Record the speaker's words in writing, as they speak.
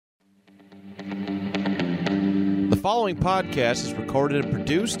The following podcast is recorded and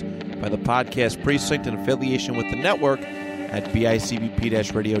produced by the Podcast Precinct in affiliation with the network at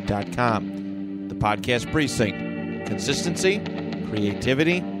bicbp-radio.com. The Podcast Precinct. Consistency,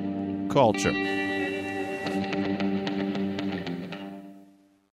 creativity, culture.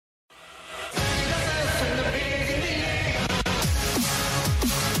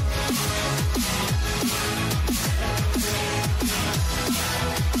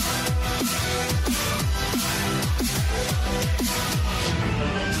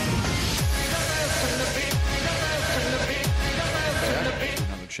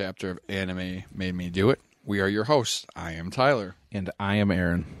 Chapter of Anime Made Me Do It. We are your hosts. I am Tyler. And I am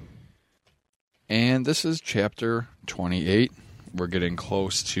Aaron. And this is chapter 28. We're getting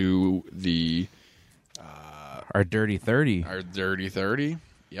close to the... our Dirty 30. Our Dirty 30.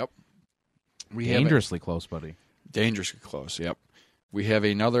 Yep. Dangerously close, buddy. Dangerously close, yep. We have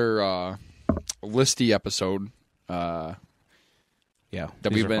another listy episode. Yeah,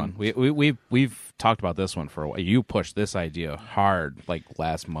 that these are fun. We've talked about this one for a while. You pushed this idea hard, like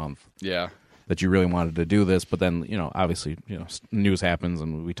last month. Yeah, that you really wanted to do this, but then obviously, news happens,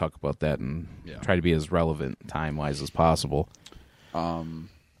 and we talk about that and try to be as relevant time wise as possible.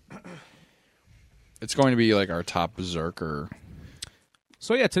 It's going to be like our top Berserker.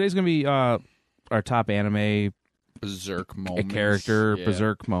 So yeah, today's going to be our top anime Berserk moments. Character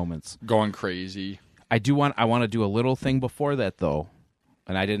Berserk moments. Going crazy. I want to do a little thing before that though.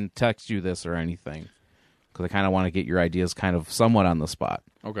 And I didn't text you this or anything because I kind of want to get your ideas kind of somewhat on the spot.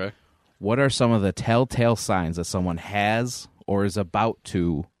 Okay. What are some of the telltale signs that someone has or is about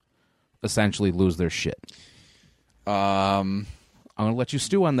to essentially lose their shit? I'm going to let you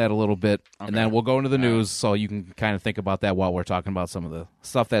stew on that a little bit, and then we'll go into the news so you can kind of think about that while we're talking about some of the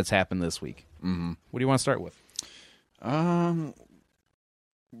stuff that's happened this week. Mm-hmm. What do you want to start with? We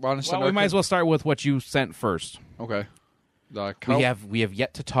might as well start with what you sent first. Okay. We have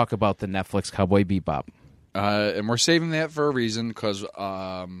yet to talk about the Netflix Cowboy Bebop. And we're saving that for a reason because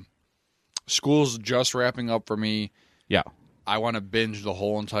school's just wrapping up for me. Yeah. I want to binge the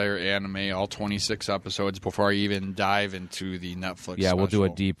whole entire anime, all 26 episodes, before I even dive into the Netflix special. We'll do a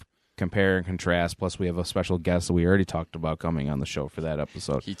deep compare and contrast. Plus, we have a special guest that we already talked about coming on the show for that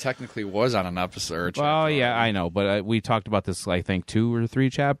episode. He technically was on an episode. Well, yeah, I know. But we talked about this, I think, 2 or 3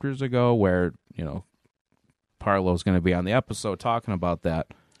 chapters ago where, Parlo's going to be on the episode talking about that.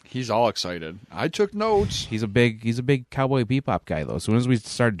 He's all excited. I took notes. He's a big Cowboy Bebop guy, though. As soon as we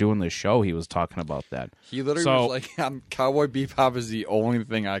started doing this show, he was talking about that. He literally was like, Cowboy Bebop is the only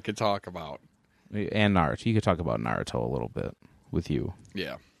thing I could talk about. And Naruto. He could talk about Naruto a little bit with you.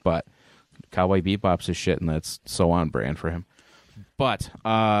 Yeah. But Cowboy Bebop's his shit, and that's so on brand for him. But,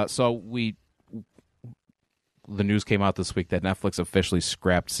 the news came out this week that Netflix officially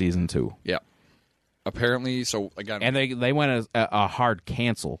scrapped Season 2. Yeah. Apparently, so again, and they went a hard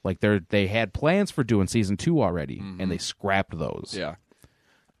cancel. Like they had plans for doing Season 2 already, and they scrapped those. Yeah,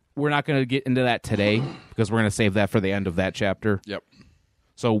 we're not going to get into that today because we're going to save that for the end of that chapter. Yep.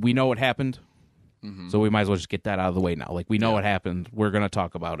 So we know what happened. So we might as well just get that out of the way now. Like we know what happened. We're going to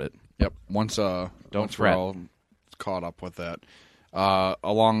talk about it. Yep. Once fret. We're all caught up with that.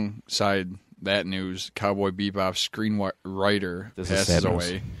 Alongside that news, Cowboy Bebop screenwriter passes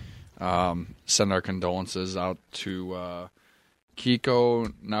away. Send our condolences out to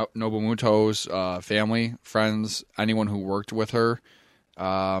Kiko Nobumoto's family, friends, anyone who worked with her.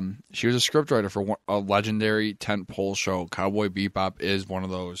 She was a scriptwriter for a legendary tentpole show. Cowboy Bebop is one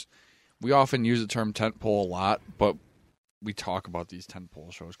of those. We often use the term tentpole a lot, but we talk about these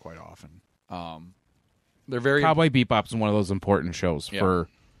tentpole shows quite often. They're very Cowboy Bebop is one of those important shows for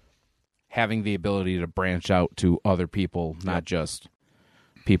having the ability to branch out to other people, not just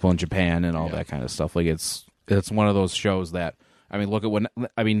people in Japan and all that kind of stuff. Like it's one of those shows that look at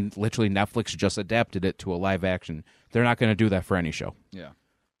literally Netflix just adapted it to a live action. They're not going to do that for any show. Yeah.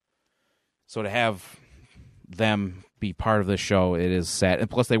 So to have them be part of this show, it is sad. And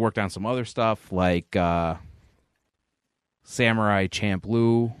plus they worked on some other stuff like Samurai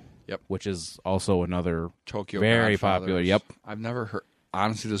Champloo, which is also another Tokyo very Godfathers. popular. Yep. I've never heard.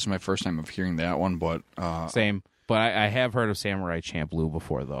 Honestly, this is my first time of hearing that one, but same. But I have heard of Samurai Champloo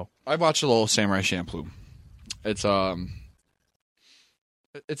before, though. I watched a little Samurai Champloo. It's a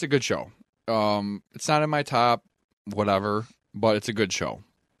good show. It's not in my top whatever, but it's a good show.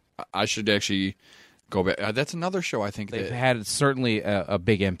 I should actually go back. That's another show I think they've had certainly a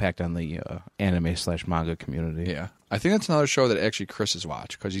big impact on the anime/manga community. Yeah, I think that's another show that actually Chris has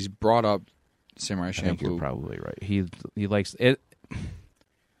watched because he's brought up Samurai Champloo. I think you're probably right. He likes it.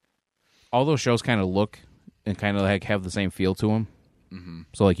 All those shows kind of look and kind of like have the same feel to them. Mm-hmm.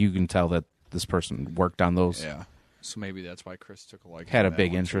 So like you can tell that this person worked on those. Yeah. So maybe that's why Chris took had a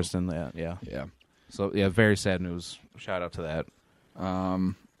big interest in that. Yeah. Yeah. So yeah, very sad news. Shout out to that.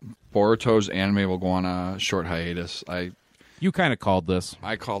 Boruto's anime will go on a short hiatus. You kind of called this.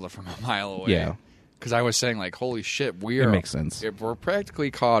 I called it from a mile away. Yeah. Because I was saying, like, holy shit, it makes sense. We're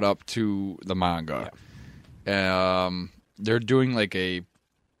practically caught up to the manga. Yeah. They're doing a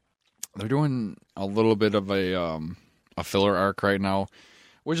little bit of a filler arc right now,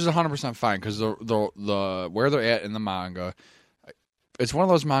 which is 100% fine because the where they're at in the manga, it's one of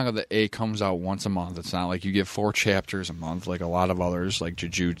those manga that comes out once a month. It's not like you get 4 chapters a month like a lot of others, like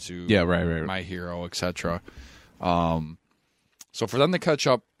Jujutsu, right. My Hero, etc. So for them to catch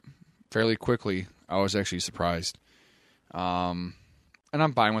up fairly quickly, I was actually surprised. And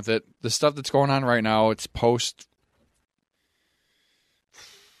I'm fine with it. The stuff that's going on right now, it's post.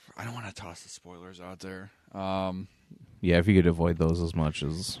 I don't want to toss the spoilers out there. Yeah, if you could avoid those as much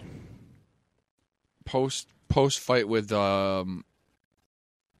as post fight with the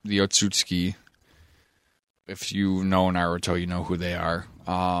Otsutsuki. If you know Naruto, you know who they are.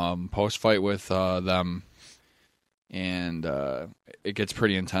 Post fight with them, and it gets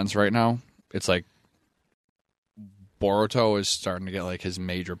pretty intense right now. It's like Boruto is starting to get like his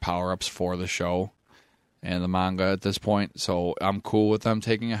major power ups for the show and the manga at this point. So I'm cool with them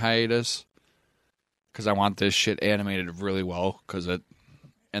taking a hiatus because I want this shit animated really well.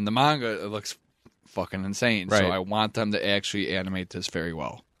 And the manga, it looks fucking insane. Right. So I want them to actually animate this very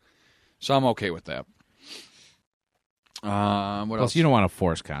well. So I'm okay with that. What else? You don't want to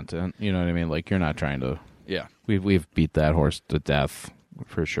force content. You know what I mean? Like, you're not trying to. Yeah. We've beat that horse to death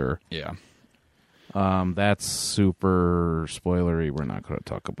for sure. Yeah. That's super spoilery. We're not going to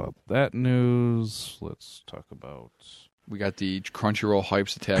talk about that news. Let's talk about. We got the Crunchyroll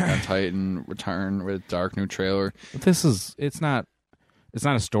Hypes Attack on Titan return with dark new trailer. It's not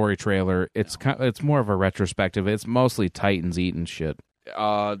a story trailer. It's more of a retrospective. It's mostly Titans eating shit.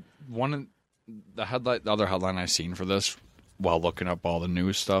 The other headline I seen for this while looking up all the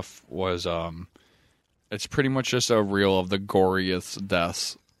news stuff was it's pretty much just a reel of the goriest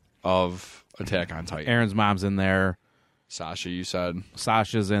deaths of Attack on Titan. Aaron's mom's in there. Sasha, you said.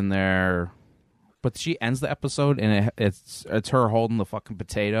 Sasha's in there. But she ends the episode, and it's her holding the fucking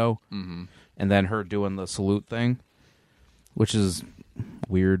potato, and then her doing the salute thing, which is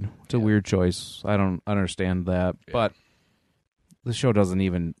weird. It's a weird choice. I don't understand that. Yeah. But the show doesn't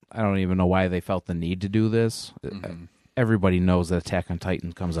even... I don't even know why they felt the need to do this. Everybody knows that Attack on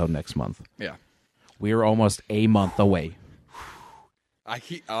Titan comes out next month. Yeah. We are almost a month away.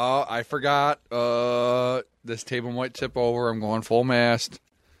 I forgot. This table might tip over. I'm going full mast.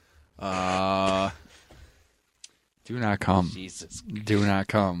 Do not come. Jesus. Do not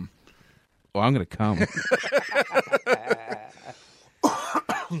come. Well, I'm going to come.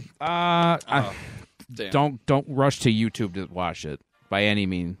 Don't rush to YouTube to watch it by any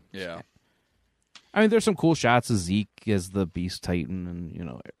means. Yeah. I mean, there's some cool shots of Zeke as the Beast Titan,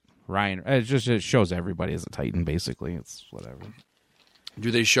 and Ryan. It shows everybody as a Titan. Basically, it's whatever.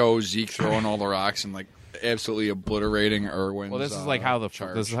 Do they show Zeke throwing all the rocks and like absolutely obliterating Erwin's? Well, this is like how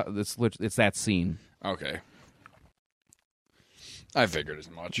charge. It's that scene. Okay. I figured as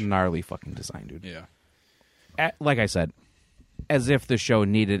much. Gnarly fucking design, dude. Yeah. Like I said, as if the show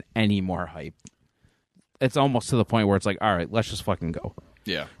needed any more hype. It's almost to the point where it's like, all right, let's just fucking go.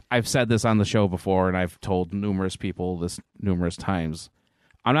 Yeah. I've said this on the show before, and I've told numerous people this numerous times.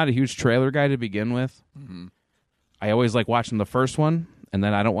 I'm not a huge trailer guy to begin with. Mm-hmm. I always like watching the first one, and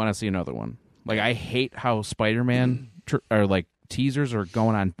then I don't want to see another one. Like, I hate how Spider-Man or like teasers are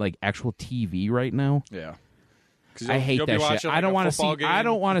going on like actual TV right now. Yeah. I hate that shit. I don't want to see. I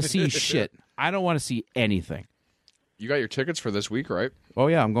don't want to see shit. I don't want to see anything. You got your tickets for this week, right? Oh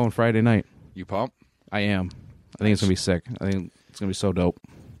yeah, I'm going Friday night. You pumped? I am. I think it's gonna be sick. I think it's gonna be so dope.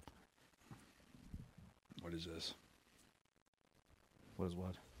 What is this? What is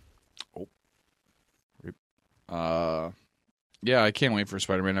what? Yeah, I can't wait for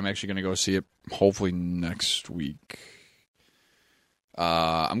Spider-Man. I'm actually gonna go see it hopefully next week.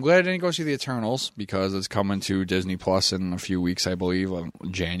 I'm glad I didn't go see the Eternals because it's coming to Disney Plus in a few weeks, I believe,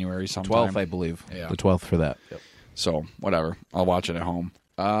 January sometime. 12th, I believe. Yeah. The 12th for that. Yep. So, whatever. I'll watch it at home.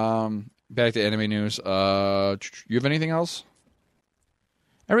 Back to anime news. You have anything else?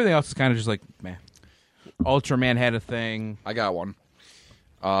 Everything else is kind of just like, meh. Ultraman had a thing. I got one.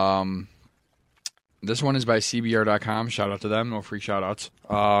 This one is by CBR.com. Shout out to them. No free shout outs.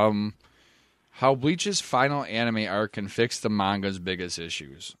 How Bleach's final anime arc can fix the manga's biggest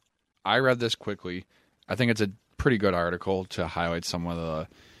issues. I read this quickly. I think it's a pretty good article to highlight some of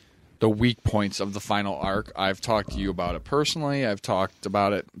the weak points of the final arc. I've talked to you about it personally. I've talked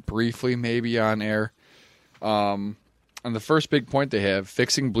about it briefly, maybe on air. And the first big point they have,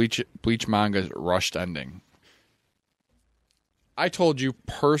 fixing Bleach manga's rushed ending. I told you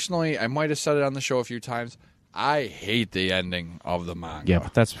personally, I might have said it on the show a few times, I hate the ending of the manga. Yeah,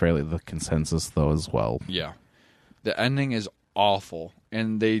 but that's fairly the consensus, though, as well. Yeah. The ending is awful.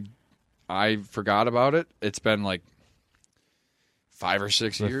 And I forgot about it. It's been like 5 or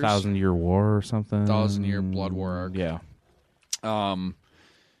 6 years. 1,000-Year War or something? 1,000-Year Blood War arc. Yeah.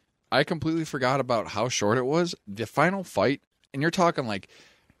 I completely forgot about how short it was. The final fight, and you're talking like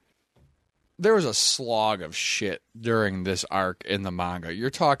there was a slog of shit during this arc in the manga. You're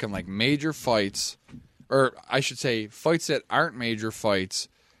talking like major fights, or I should say fights that aren't major fights,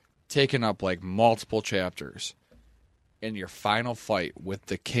 taking up like multiple chapters. And your final fight with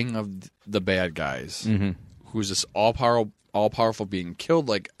the king of the bad guys, who's this all-powerful being, killed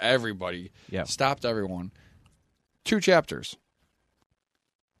like everybody, stopped everyone. 2 chapters.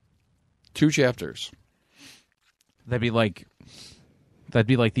 2 chapters. That'd be like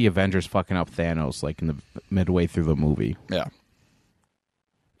the Avengers fucking up Thanos, like in the midway through the movie. Yeah.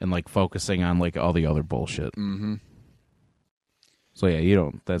 And like focusing on like all the other bullshit. Mm-hmm. So yeah,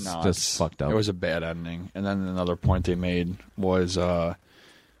 that's just fucked up. It was a bad ending. And then another point they made was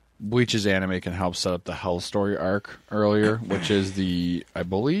Bleach's anime can help set up the Hell Story arc earlier, which is I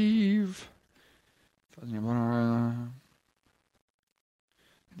believe, the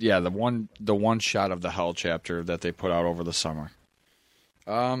one shot of the Hell chapter that they put out over the summer,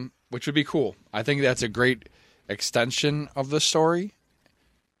 which would be cool. I think that's a great extension of the story.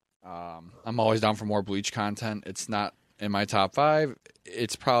 I'm always down for more Bleach content. It's not in my top 5.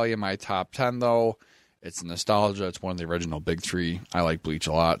 It's probably in my top 10 though. It's nostalgia. It's one of the original big 3. I like Bleach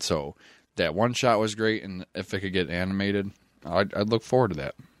a lot, so that one shot was great. And if it could get animated, I'd look forward to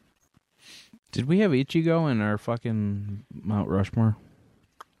that. Did we have Ichigo in our fucking Mount Rushmore?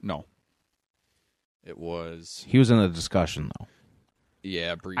 No. It was... He was in the discussion, though.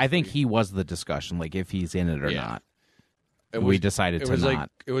 Yeah, briefly. I think he was the discussion, like if he's in it or not. We decided to not.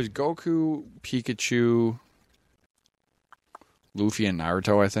 It was Goku, Pikachu, Luffy, and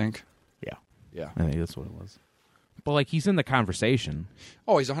Naruto, I think. Yeah. Yeah. I think that's what it was. But, like, he's in the conversation.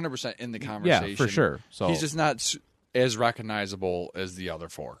 Oh, he's 100% in the conversation. Yeah, for sure. So he's just not as recognizable as the other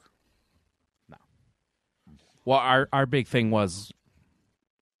 4. No. Well, our big thing was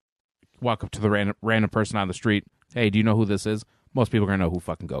walk up to the random person on the street. Hey, do you know who this is? Most people are going to know who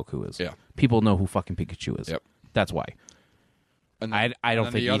fucking Goku is. Yeah. People know who fucking Pikachu is. Yep. That's why. And I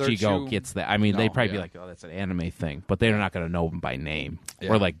don't think Ichigo gets that. I mean, they'd probably be like, oh, that's an anime thing. But they're not going to know him by name. Yeah.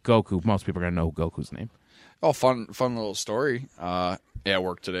 Or like Goku. Most people are going to know Goku's name. Oh, fun little story. At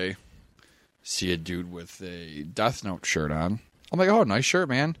work today, see a dude with a Death Note shirt on. I'm like, oh, nice shirt,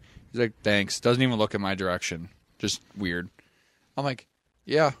 man. He's like, thanks. Doesn't even look in my direction. Just weird. I'm like,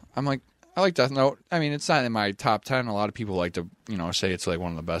 yeah. I'm like, I like Death Note. I mean, it's not in my top 10. A lot of people like to, say it's like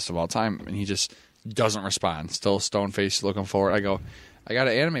one of the best of all time. And he just doesn't respond. Still stone-faced looking for it. I go, I got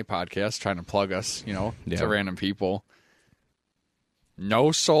an anime podcast trying to plug us, to random people.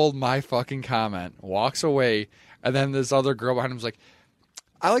 No sold my fucking comment. Walks away. And then this other girl behind him's like,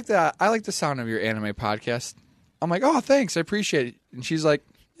 I like that. I like the sound of your anime podcast. I'm like, oh, thanks. I appreciate it. And she's like,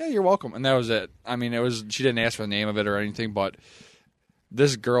 yeah, you're welcome. And that was it. I mean, she didn't ask for the name of it or anything, but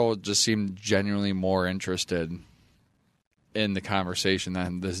this girl just seemed genuinely more interested in the conversation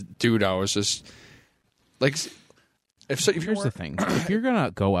than this dude. I was just like, here's the thing: if you're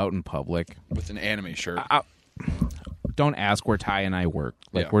gonna go out in public with an anime shirt, don't ask where Ty and I work.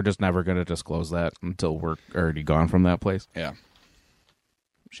 We're just never gonna disclose that until we're already gone from that place. Yeah.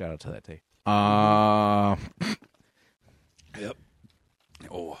 Shout out to that day. Yep.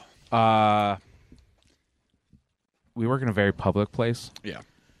 Oh. We work in a very public place. Yeah.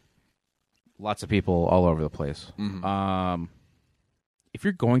 Lots of people all over the place. Mm-hmm. If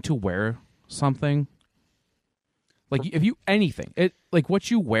you're going to wear something, like if you anything, what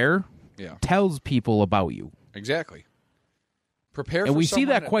you wear tells people about you. Exactly. Prepare. And we see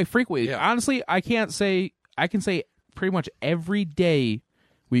that quite frequently. Yeah. Honestly, I can say pretty much every day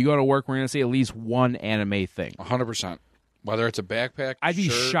we go to work, we're going to see at least one anime thing. 100%. Whether it's a backpack, I'd be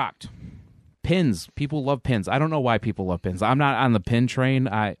shocked. Pins. People love pins. I don't know why people love pins. I'm not on the pin train.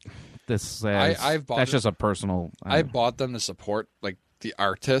 That's just a personal. I've bought them to support like the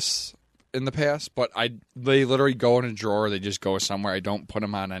artists in the past, but they literally go in a drawer. They just go somewhere. I don't put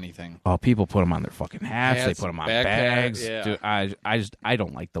them on anything. Oh, people put them on their fucking hats. They put them on bags. Yeah. Dude, I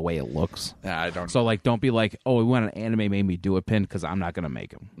don't like the way it looks. Yeah, I don't. So don't be like, oh, we want an anime made me do a pin because I'm not gonna make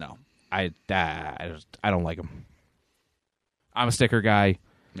them. No, I don't like them. I'm a sticker guy.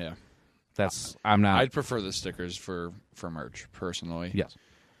 Yeah. I'm not. I'd prefer the stickers for merch personally. Yes.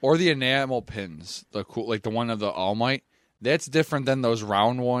 Or the enamel pins, the cool, like the one of the All Might. That's different than those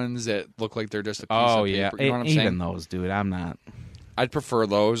round ones that look like they're just a piece of paper. You know what I'm even saying? those, dude. I'm not. I'd prefer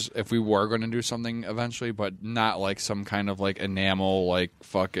those if we were going to do something eventually, but not like some kind of like enamel, like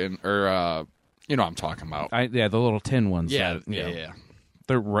fucking or you know what I'm talking about. The little tin ones. Yeah, yeah.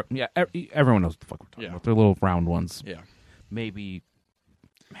 They're everyone knows what the fuck we're talking about. They're little round ones. Yeah, maybe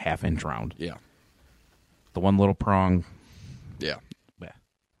half-inch round. Yeah, the one little prong. Yeah.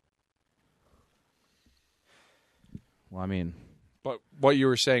 Well, I mean, but what you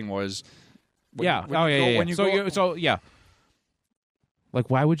were saying was, yeah. Like,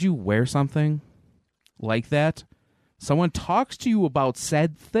 why would you wear something like that? Someone talks to you about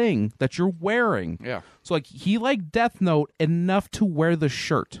said thing that you're wearing. Yeah. So, like, he liked Death Note enough to wear the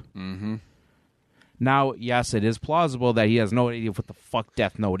shirt. Mm-hmm. Now, yes, it is plausible that he has no idea what the fuck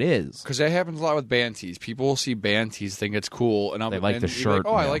Death Note is. Because that happens a lot with band tees. People will see band tees, think it's cool, and they like the shirt.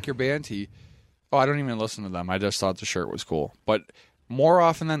 Like, I like your band tee. Oh, I don't even listen to them. I just thought the shirt was cool. But more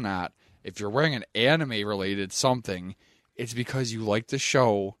often than not, if you're wearing an anime-related something, it's because you like the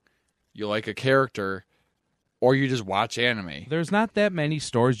show, you like a character, or you just watch anime. There's not that many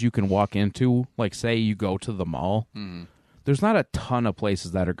stores you can walk into. Like, say you go to the mall. Mm-hmm. There's not a ton of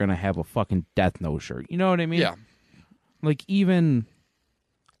places that are going to have a fucking Death Note shirt. You know what I mean? Yeah. Like, even,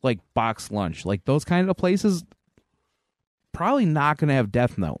 like, Box Lunch. Like, those kind of places, probably not going to have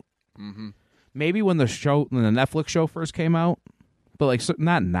Death Note. Mm-hmm. Maybe when the Netflix show first came out, but like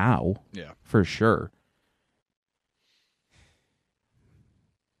not now. Yeah, for sure.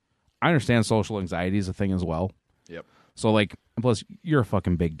 I understand social anxiety is a thing as well. Yep. So like, plus you're a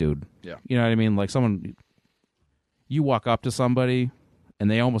fucking big dude. Yeah. You know what I mean? Like you walk up to somebody and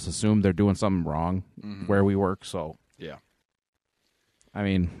they almost assume they're doing something wrong where we work. So yeah. I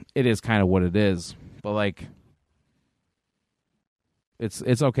mean, it is kind of what it is, but like.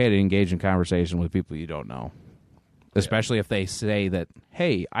 It's okay to engage in conversation with people you don't know, especially if they say that,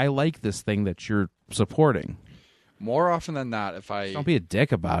 hey, I like this thing that you're supporting. More often than not, don't be a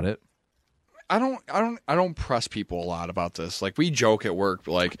dick about it. I don't press people a lot about this. Like, we joke at work,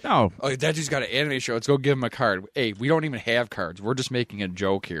 like, no, oh, that dude's got an anime show. Let's go give him a card. Hey, we don't even have cards. We're just making a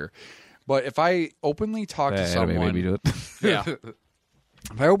joke here. But if I openly talk to someone, do it. Yeah,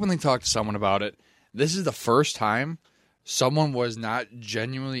 if I openly talk to someone about it, this is the first time someone was not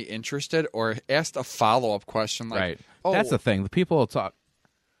genuinely interested or asked a follow-up question like, right. Oh, that's the thing. The people will talk.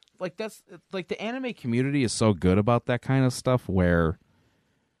 Like, that's like the anime community is so good about that kind of stuff where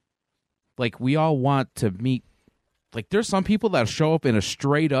like we all want to meet. Like, there's some people that show up in a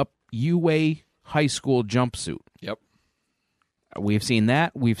straight up UA high school jumpsuit. Yep. We've seen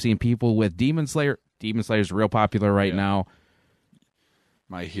that. We've seen people with Demon Slayer. Demon Slayer is real popular right now.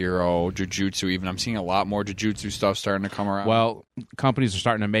 My Hero, Jujutsu, even. I'm seeing a lot more Jujutsu stuff starting to come around. Well, companies are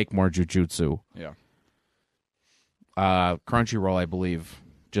starting to make more Jujutsu. Yeah. Crunchyroll, I believe,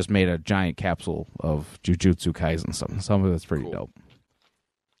 just made a giant capsule of Jujutsu Kaisen. Some of it's pretty dope.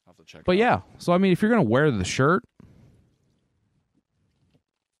 I'll have to check. But yeah, so I mean, if you're gonna wear the shirt,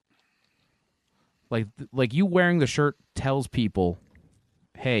 like you wearing the shirt tells people,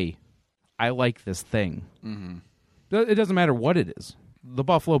 hey, I like this thing. Mm-hmm. It doesn't matter what it is. The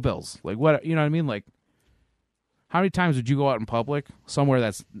Buffalo Bills, like what, you know what I mean? Like, how many times would you go out in public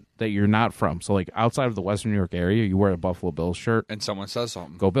somewhere that you're not from? So like outside of the Western New York area, you wear a Buffalo Bills shirt, and someone says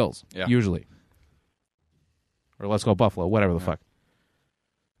something. Go Bills. Yeah. Usually, or let's go Buffalo. Whatever the fuck.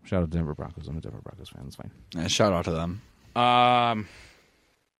 Shout out to Denver Broncos. I'm a Denver Broncos fan. That's fine. Yeah, shout out to them. Shout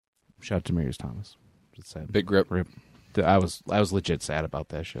out to Demarius Thomas. It's sad. Big grip. Rip. I was legit sad about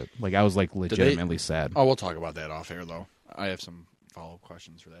that shit. Like, I was like legitimately sad. Oh, we'll talk about that off air though. I have some follow-up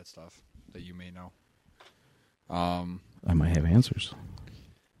questions for that stuff that you may know. I might have answers.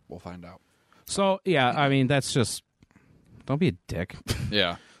 We'll find out. So yeah, I mean, that's just, don't be a dick.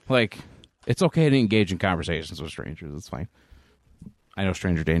 Yeah. Like, it's okay to engage in conversations with strangers. It's fine. I know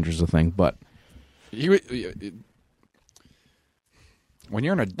stranger danger is a thing, but when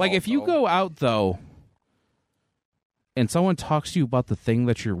you're an adult, like, if you go out though and someone talks to you about the thing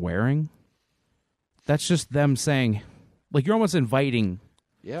that you're wearing, that's just them saying, like, you're almost inviting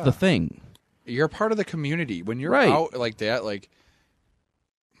the thing. You're part of the community. When you're out like that, like,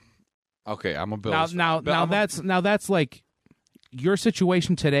 okay, I'm a Bills. Now that's like, your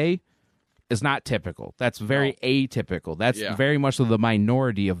situation today is not typical. That's very atypical. That's very much the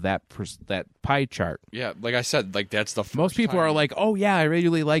minority of that pie chart. Yeah, like I said, like, that's the first most people time. are like, oh yeah, I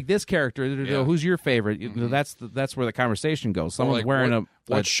really like this character. Yeah. Who's your favorite? Mm-hmm. That's where the conversation goes. Someone's like, wearing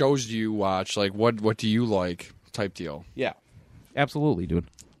what shows do you watch? Like, what do you like? Type deal. Yeah, absolutely, dude.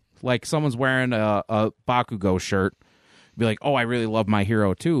 Like, someone's wearing a Bakugo shirt, be like, oh, I really love My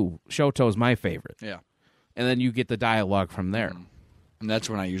Hero too. Shoto's my favorite. Yeah. and then you get the dialogue from there. And that's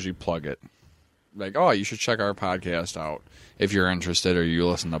when I usually plug it. Like, oh, you should check our podcast out if you're interested or you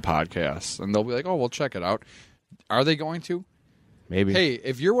listen to podcasts. And they'll be like, oh, we'll check it out. Are they going to? Maybe. Hey,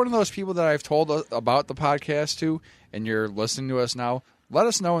 if you're one of those people that I've told about the podcast to and you're listening to us now, let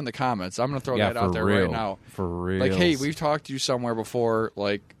us know in the comments. I'm going to throw that out there right now. For real. Like, hey, we've talked to you somewhere before.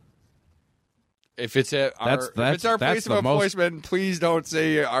 Like, if it's at our place of appointment, please don't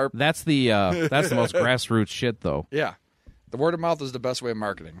say our. That's the most grassroots shit, though. Yeah, the word of mouth is the best way of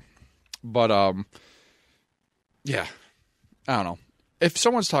marketing. But yeah, I don't know. If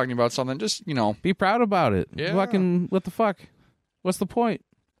someone's talking about something, just be proud about it. Yeah. Fucking what the fuck? What's the point?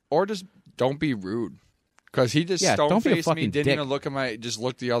 Or just don't be rude. Because he just stone-faced me, didn't even look at just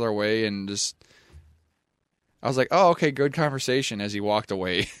looked the other way, and just... I was like, oh, okay, good conversation, as he walked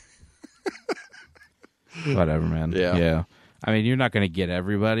away. Whatever, man. Yeah. I mean, you're not going to get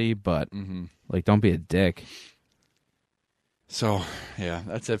everybody, but, don't be a dick. So, yeah,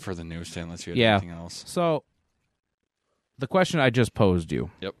 that's it for the newsstand. Let's see anything else. So, the question I just posed you.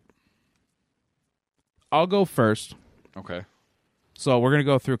 Yep. I'll go first. Okay. So we're going to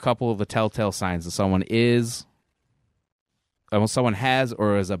go through a couple of the telltale signs that someone has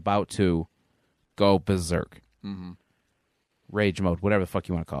or is about to go berserk. Mm-hmm. Rage mode, whatever the fuck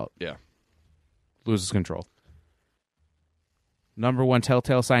you want to call it. Yeah. Loses control. Number one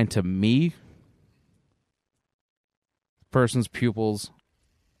telltale sign to me, person's pupils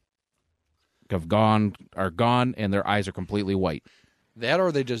are gone, and their eyes are completely white. That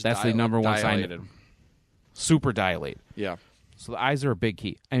or they just That's the number one dilated. sign. Super dilate. Yeah. So the eyes are a big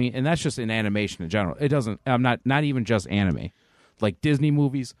key. I mean, and that's just in animation in general. It doesn't. I'm not even just anime. Like Disney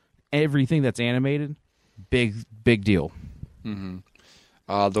movies, everything that's animated, big deal. Mm-hmm.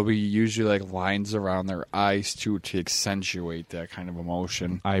 There'll be usually like lines around their eyes too to accentuate that kind of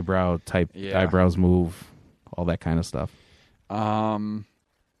emotion. Eyebrows move, all that kind of stuff.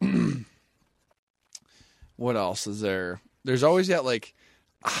 What else is there? There's always that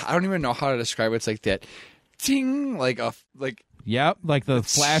I don't even know how to describe it. It's like that ting, Yep, like the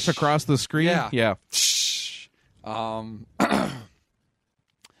flash across the screen. Yeah.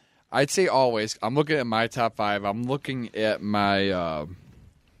 I'd say always. I'm looking at my top 5. I'm looking at my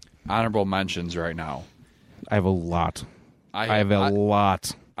honorable mentions right now. I have a lot. I have a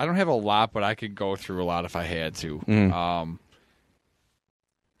lot. I don't have a lot, but I could go through a lot if I had to.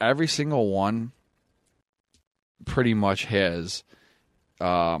 Every single one pretty much has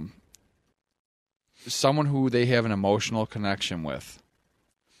someone who they have an emotional connection with.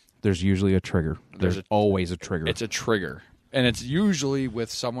 There's usually a trigger. There's always a trigger. It's a trigger. And it's usually with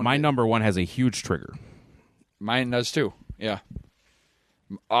someone... My number one has a huge trigger. Mine does too, yeah.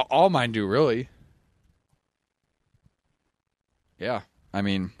 All mine do, really. Yeah, I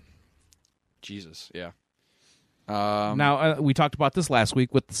mean, Jesus, yeah. Now, we talked about this last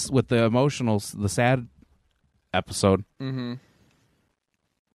week with the emotional, the sad episode. Mm-hmm.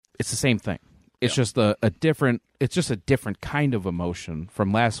 It's the same thing. It's just a different kind of emotion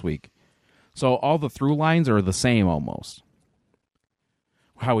from last week. So all the through lines are the same almost.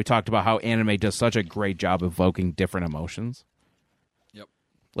 How we talked about how anime does such a great job evoking different emotions. Yep.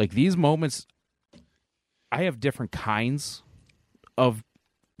 Like these moments, I have different kinds of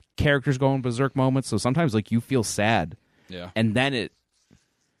characters going berserk moments. So sometimes you feel sad. Yeah. And then it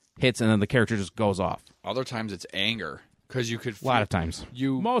hits and then the character just goes off. Other times it's anger. Because you could a lot of times.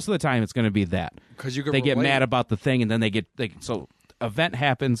 Most of the time it's going to be that. Because you could they get mad about the thing and then so event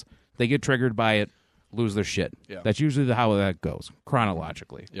happens, they get triggered by it, lose their shit. Yeah. That's usually how that goes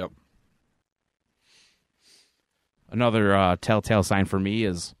chronologically. Yep. Another telltale sign for me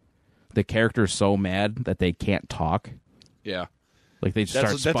is the character's so mad that they can't talk. Yeah. Like they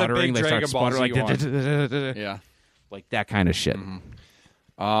start sputtering, they start sputtering yeah. Like that kind of shit.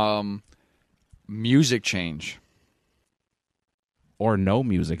 Mm-hmm. Music change. Or no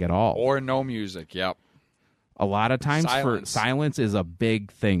music at all. Or no music, yep. A lot of times silence is a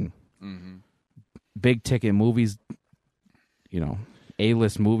big thing. Mm-hmm. Big ticket movies,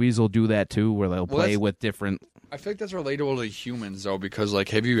 A-list movies will do that too, where they'll play with different... I feel like that's relatable to humans, though, because,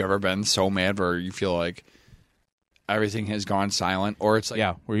 have you ever been so mad where you feel like everything has gone silent? Or it's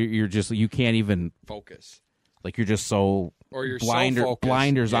yeah, where you can't even... focus. Like, you're just so... Or you're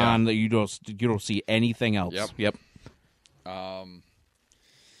blinders on that you don't see anything else. Yep.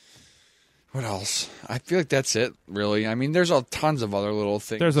 What else? I feel like that's it, really. I mean, there's tons of other little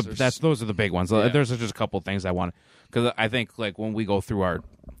things. Those are the big ones. Yeah. There's just a couple of things I want, because I think when we go through our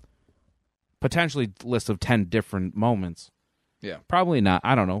potentially list of 10 different moments, probably not.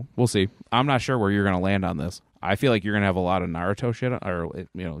 I don't know. We'll see. I'm not sure where you're going to land on this. I feel like you're going to have a lot of Naruto shit, or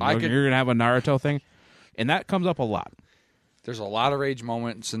you're going to have a Naruto thing, And that comes up a lot. There's a lot of rage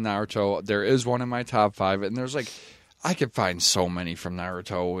moments in Naruto. There is one in my top 5, and there's I could find so many from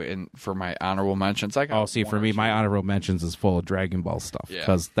Naruto for my honorable mentions. For me, my honorable mentions is full of Dragon Ball stuff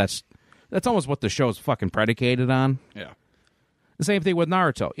because that's almost what the show's fucking predicated on. Yeah. The same thing with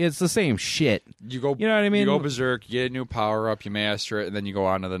Naruto. It's the same shit. You know what I mean? You go berserk, you get a new power up, you master it, and then you go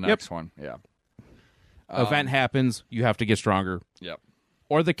on to the next one. Yeah. Event happens, you have to get stronger. Yep.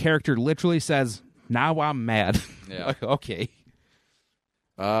 Or the character literally says, "Now I'm mad." Yeah. Okay.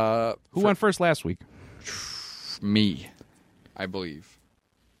 Who went first last week? Me, I believe.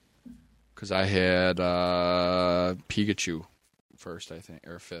 Because I had Pikachu first, I think,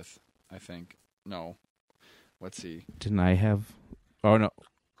 or fifth, I think. No. Let's see. Didn't I have... Oh, no.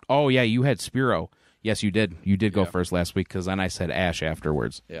 Oh, yeah, you had Spearow. Yes, you did. You did go first last week, because then I said Ash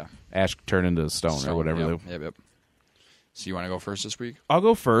afterwards. Yeah. Ash turned into stone or whatever. Yep. So you want to go first this week? I'll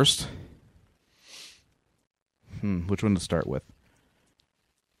go first. Which one to start with?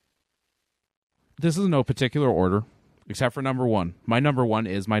 This is no particular order, except for number 1. My number 1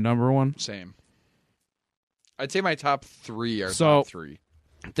 is my number 1. Same. I'd say my top 3 are top 3.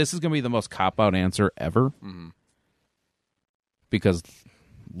 This is going to be the most cop-out answer ever. Mm-hmm. Because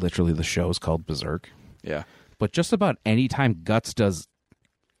literally the show is called Berserk. Yeah. But just about any time Guts does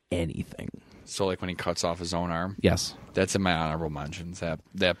anything. So when he cuts off his own arm? Yes. That's in my honorable mentions.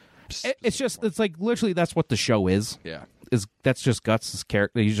 It's like literally that's what the show is. Yeah. That's just Guts'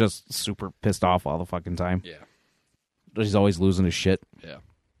 character. He's just super pissed off all the fucking time. Yeah. He's always losing his shit. Yeah.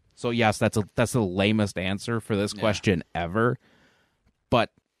 So yes, that's the lamest answer for this question ever. But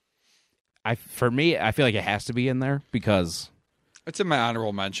for me, I feel like it has to be in there because it's in my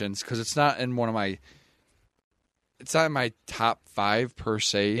honorable mentions because it's not in it's not in my top 5 per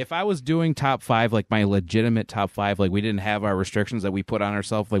se. If I was doing top 5, like my legitimate top 5, like we didn't have our restrictions that we put on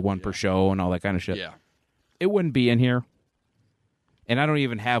ourselves, like one per show and all that kind of shit. Yeah. It wouldn't be in here. And I don't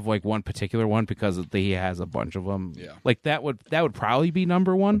even have like one particular one because he has a bunch of them. Yeah. Like that would probably be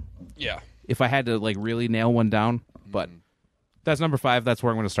number 1. Yeah. If I had to like really nail one down, but that's number 5. That's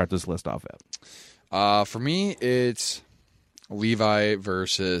where I'm going to start this list off at. For me, it's Levi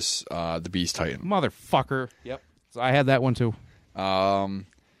versus the Beast Titan. Motherfucker. Yep. So I had that one too.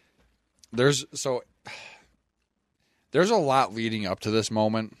 There's a lot leading up to this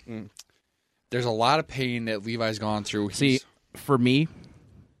moment. There's a lot of pain that Levi's gone through. For me,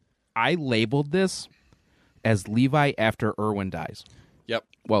 I labeled this as Levi after Erwin dies. Yep.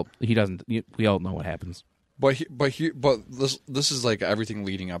 Well, he doesn't. We all know what happens. But this is like everything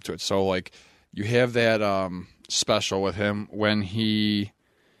leading up to it. So like you have that special with him when he.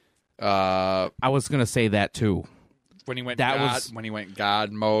 I was gonna say that too. When he went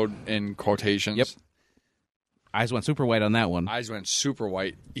God mode in quotations. Yep. Eyes went super white on that one. Eyes went super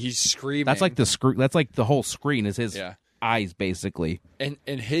white. He's screaming. That's like that's like the whole screen is his eyes basically. And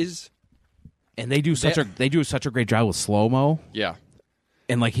they do such a great job with slow-mo. Yeah.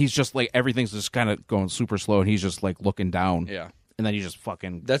 And like he's just like everything's just kind of going super slow and he's just like looking down. Yeah. And then he just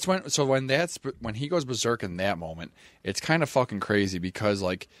fucking That's when he goes berserk in that moment, it's kind of fucking crazy because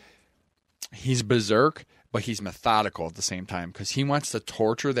like he's berserk but he's methodical at the same time because he wants to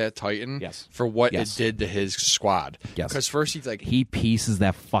torture that Titan for what it did to his squad. Yes. Because first he's like... He pieces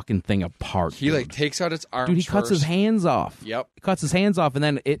that fucking thing apart. He like takes out its arms. Dude, he cuts his hands off. Yep. He cuts his hands off and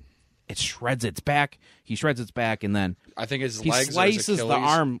then it shreds its back. He shreds its back and then... I think his he legs slices the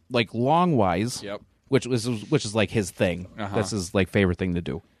arm like longwise. Yep. Which is like his thing. That's his like favorite thing to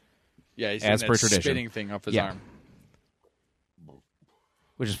do. Yeah, he's as per tradition. Spinning thing up his arm.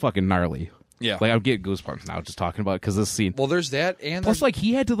 Which is fucking gnarly. Yeah. Like, I would get goosebumps now just talking about it because this scene. Well, there's that. And plus, like,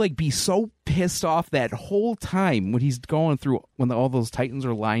 he had to, like, be so pissed off that whole time when he's going through, when all those Titans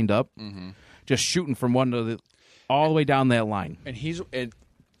are lined up, just shooting from one to all the way down that line. And at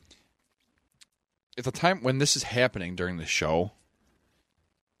the time when this is happening during the show,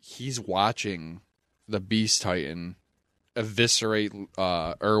 he's watching the Beast Titan eviscerate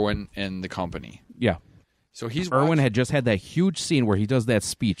Erwin and the company. Yeah. So Erwin had just had that huge scene where he does that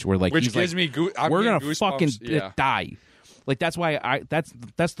speech where like which he's gives like, me we're gonna fucking die. Like that's why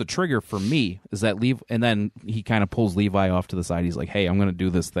that's the trigger for me is that and then he kind of pulls Levi off to the side. He's like, hey, I'm gonna do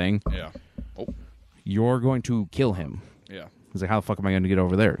this thing. Yeah. Oh. You're going to kill him. Yeah. He's like, how the fuck am I gonna get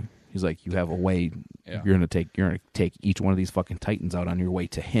over there? He's like, you have a way. Yeah. You're gonna take each one of these fucking Titans out on your way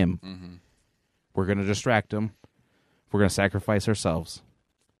to him. We're gonna distract him. We're gonna sacrifice ourselves.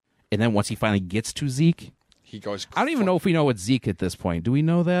 And then once he finally gets to Zeke, he goes. I don't even know if we know it's Zeke at this point. Do we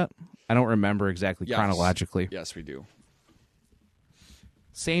know that? I don't remember exactly chronologically. Yes, we do.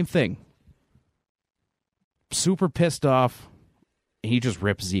 Same thing. Super pissed off. he just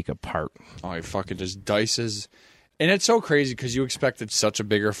rips Zeke apart. Oh, he fucking just dices. And it's so crazy because you expected such a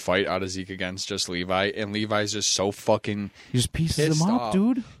bigger fight out of Zeke against just Levi, and Levi's just so fucking He just pieces him up, off.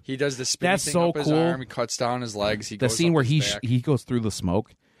 dude. He does the spin That's thing so up his cool. arm. He cuts down his legs. He The goes scene up where his back. he goes through the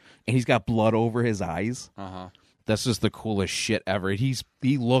smoke, and he's got blood over his eyes. Uh-huh. That's just the coolest shit ever. He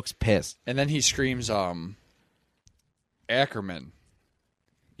looks pissed. And then he screams, Ackerman.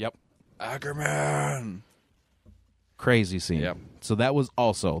 Yep. Ackerman. Crazy scene. Yep. So that was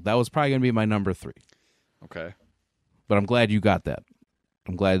probably going to be my number 3. Okay. But I'm glad you got that.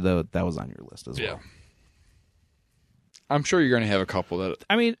 I'm glad that was on your list as well. Yeah. I'm sure you're going to have a couple that.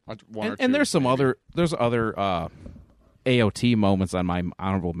 I mean, one or two, and there's some maybe. other AOT moments on my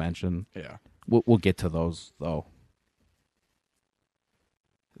honorable mention. Yeah. We'll get to those though.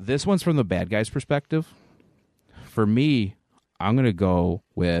 This one's from the bad guy's perspective. For me, I'm going to go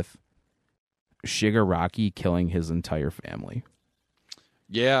with Shigaraki killing his entire family.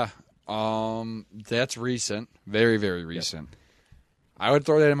 Yeah. That's recent. Very, very recent. Yep. I would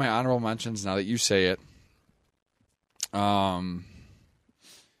throw that in my honorable mentions now that you say it. That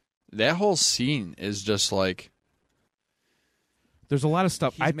whole scene is just like. There's a lot of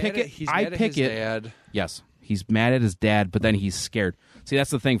stuff. I pick it. Dad. Yes, he's mad at his dad, but then he's scared. See,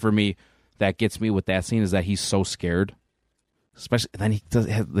 that's the thing for me that gets me with that scene is that he's so scared. Especially then he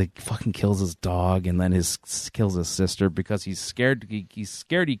fucking kills his dog, and then kills his sister because he's scared. He's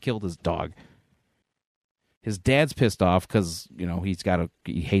scared he killed his dog. His dad's pissed off because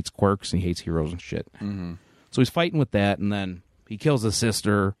he hates quirks and he hates heroes and shit. Mm-hmm. So he's fighting with that, and then he kills his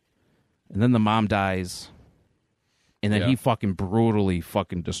sister, and then the mom dies, and then he fucking brutally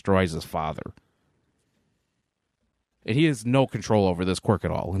fucking destroys his father. And he has no control over this quirk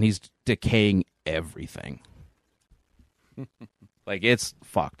at all, and he's decaying everything. Like, it's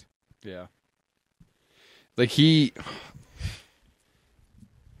fucked. Yeah. Like, he...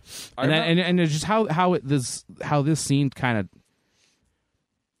 And it's just how this scene kind of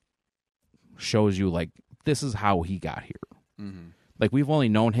shows you, like, this is how he got here. Mm-hmm. Like, we've only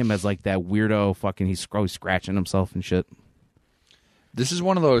known him as, like, that weirdo fucking, he's scratching himself and shit. This is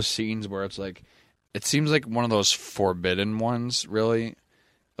one of those scenes where it's like, it seems like one of those forbidden ones, really.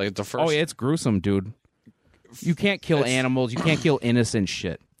 Like, the first... Oh, yeah, it's gruesome, dude. You can't kill animals. You can't kill innocent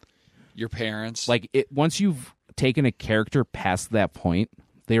shit. Your parents. Like, once you've taken a character past that point,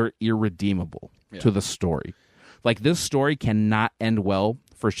 they're irredeemable to the story. Like, this story cannot end well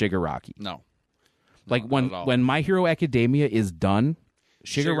for Shigaraki. No. Like, when My Hero Academia is done,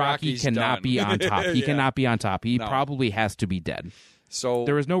 Shigaraki cannot done. be on top. He cannot be on top. He probably has to be dead. So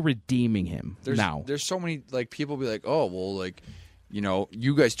there is no redeeming him now. There's so many, like, people be like, oh, well, like,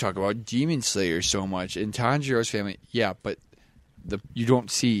 you guys talk about Demon Slayer so much and Tanjiro's family. Yeah, but you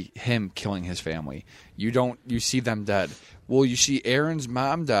don't see him killing his family. You see them dead. Well, you see Aaron's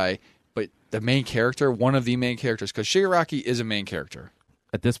mom die, but the main character, one of the main characters, because Shigaraki is a main character.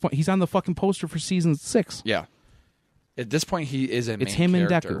 At this point, he's on the fucking poster for season 6. Yeah. At this point, he is a main character. It's him and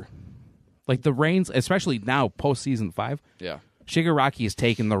Deku. Like, the reins, especially now, post season 5. Yeah. Shigaraki is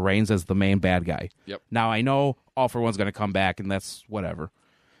taking the reins as the main bad guy. Yep. Now, I know All For One's going to come back, and that's whatever.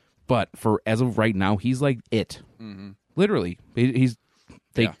 But as of right now, he's like it. Mm-hmm. Literally.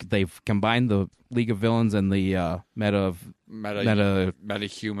 They've combined the League of Villains and the Metahuman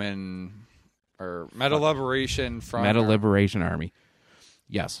or Meta Liberation from Meta Liberation Army.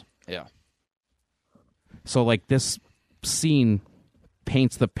 Yes. Yeah. So, like, this scene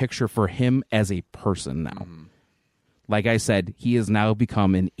paints the picture for him as a person now. Mm-hmm. Like I said, he has now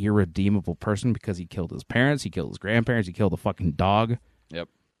become an irredeemable person because he killed his parents, he killed his grandparents, he killed a fucking dog. Yep.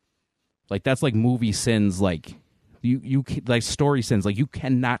 Like, that's like movie sins, like you like story sins. Like, you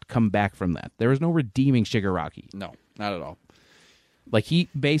cannot come back from that. There is no redeeming Shigaraki. No, not at all. Like, he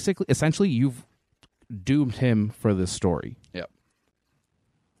essentially, you've doomed him for this story. Yep.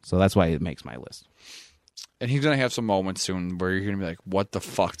 So that's why it makes my list. And he's gonna have some moments soon where you're gonna be like, "What the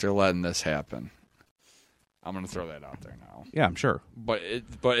fuck? They're letting this happen." I'm gonna throw that out there now. Yeah, I'm sure. But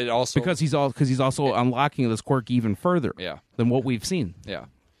it also because he's also unlocking this quirk even further. Yeah. Than what we've seen. Yeah.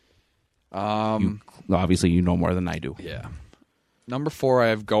 Obviously, you know more than I do. Yeah. Number 4, I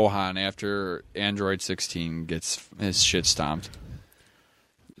have Gohan after Android 16 gets his shit stomped.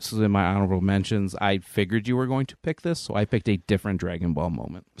 This is in my honorable mentions. I figured you were going to pick this, so I picked a different Dragon Ball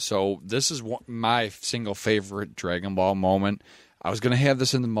moment. So this is my single favorite Dragon Ball moment. I was going to have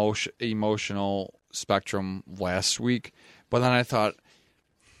this in the emotional spectrum last week, but then I thought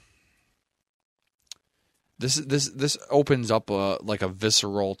this opens up a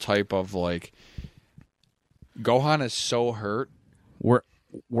visceral type of, like, Gohan is so hurt.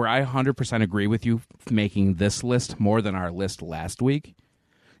 where I 100% agree with you making this list more than our list last week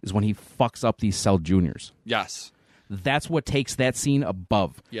is when he fucks up these Cell Juniors. Yes. That's what takes that scene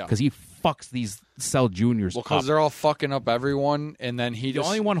above. Yeah. Because he fucks these Cell Juniors up. Because they're all fucking up everyone, and then The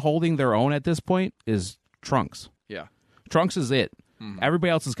only one holding their own at this point is Trunks. Yeah. Trunks is it. Everybody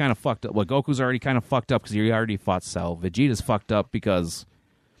else is kind of fucked up. Well, Goku's already kind of fucked up because he already fought Cell. Vegeta's fucked up because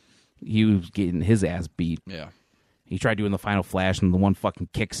he was getting his ass beat. Yeah. He tried doing the Final Flash, and the one fucking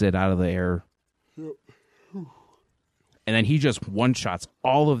kicks it out of the air. Yep. And then he just one-shots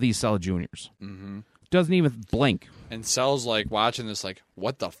all of these Cell Juniors. Mm-hmm. Doesn't even blink. And Cell's like watching this like,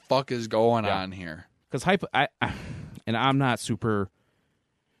 what the fuck is going on here? Because and I'm not super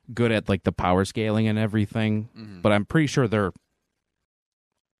good at like the power scaling and everything, but I'm pretty sure they're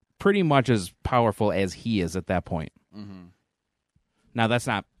pretty much as powerful as he is at that point. Mm-hmm. Now, that's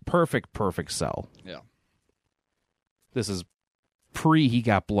not perfect Cell. Yeah. This is he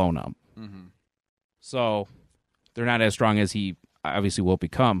got blown up. Mm-hmm. So they're not as strong as he obviously will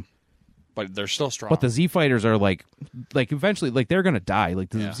become. But they're still strong. But the Z Fighters are like eventually, like they're going to die. Like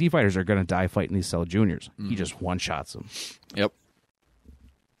the Z Fighters are going to die fighting these Cell Juniors. Mm-hmm. He just one-shots them. Yep.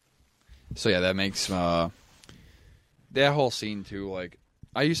 So yeah, that makes that whole scene too. Like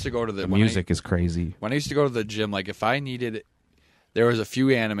I used to go to the music is crazy. When I used to go to the gym, like if I needed, there was a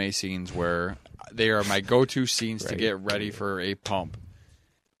few anime scenes where they are my go-to scenes to get ready for a pump.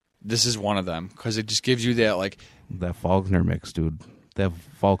 This is one of them because it just gives you that like that Faulkner mix, dude. That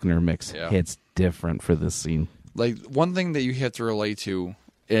Faulkner mix hits different for this scene. Like one thing that you have to relate to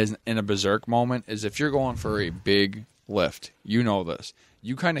is in a berserk moment is if you're going for a big lift, you know this.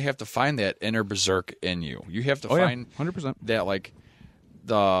 You kind of have to find that inner berserk in you. You have to find 100% that like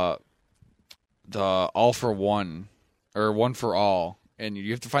the all for one or one for all, and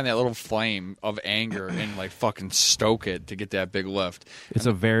you have to find that little flame of anger and like fucking stoke it to get that big lift. It's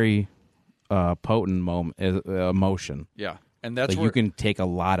a very potent emotion. Yeah, and that's like where you can take a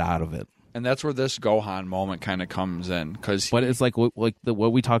lot out of it. And that's where this Gohan moment kind of comes in, but it's like what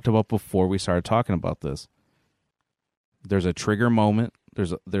we talked about before we started talking about this. There's a trigger moment.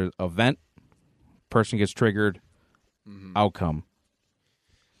 There's an event. Person gets triggered. Mm-hmm. Outcome.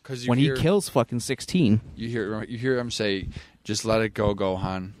 Because when he kills fucking 16, you hear him say, "Just let it go,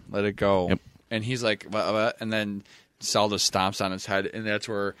 Gohan. Let it go." Yep. And he's like, what? And then Cell just stomps on his head, and that's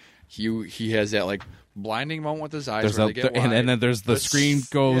where he has that like blinding moment with his eyes. And then there's the screen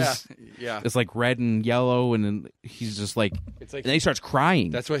goes. Yeah. It's like red and yellow, and then he's just like, and then he starts crying.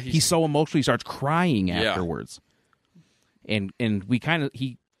 That's what he's so emotional. He starts crying afterwards. And we kind of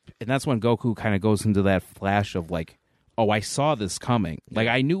and that's when Goku kind of goes into that flash of like, oh, I saw this coming. Like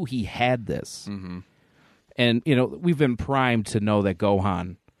I knew he had this. Mm-hmm. And we've been primed to know that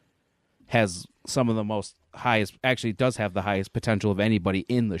Gohan has some of the most highest, actually does have the highest potential of anybody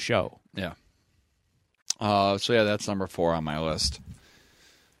in the show. Yeah. So yeah, that's number 4 on my list.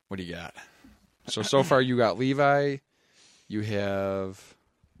 What do you got? So far you got Levi. You have.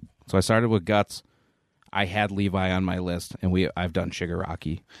 So I started with Guts. I had Levi on my list, and I've done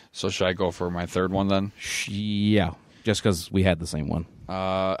Shigaraki. So should I go for my third one then? Yeah, just because we had the same one.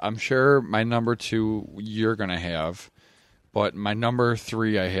 I'm sure my number 2 you're going to have, but my number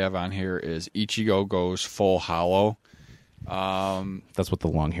 3 I have on here is Ichigo goes full hollow. That's with the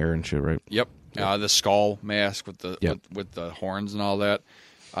long hair and shit, right? Yep. The skull mask with the horns and all that.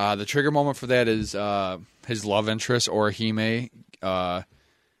 The trigger moment for that is his love interest, Orihime,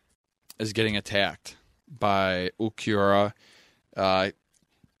 is getting attacked by Ulquiorra.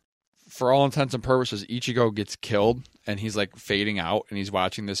 For all intents and purposes, Ichigo gets killed, and he's like fading out, and he's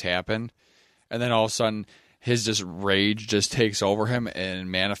watching this happen. And then all of a sudden, his just rage just takes over him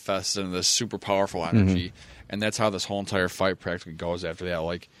and manifests into this super powerful energy. Mm-hmm. And that's how this whole entire fight practically goes after that.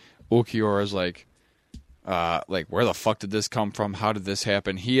 Like, Ulquiorra's like, where the fuck did this come from? How did this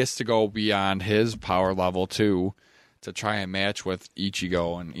happen? He has to go beyond his power level, too, to try and match with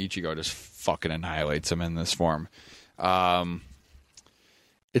Ichigo, and Ichigo just fucking annihilates him in this form.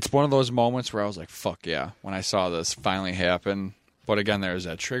 It's one of those moments where I was like, fuck yeah, when I saw this finally happen. But again, there's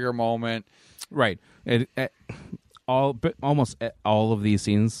that trigger moment. Right. Almost all of these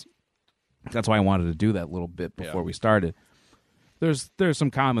scenes, that's why I wanted to do that little bit before we started. There's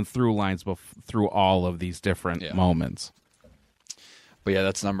some common through lines through all of these different moments. But yeah,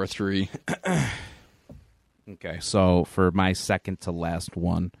 that's number 3. Okay, so for my second to last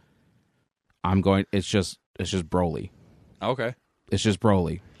one, it's just Broly. Okay. It's just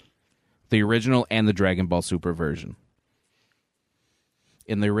Broly. The original and the Dragon Ball Super version.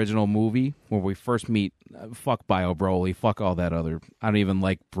 In the original movie, where we first meet, fuck Bio Broly, fuck all that other. I don't even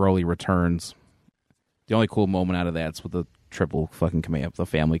like Broly Returns. The only cool moment out of that's with the triple fucking Kamehameha, the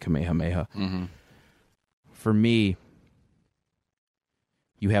family Kamehameha. Mm-hmm. For me,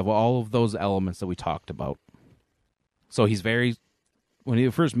 you have all of those elements that we talked about. So he's when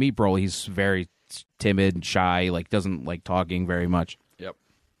you first meet Broly, he's very timid and shy, like doesn't like talking very much. Yep.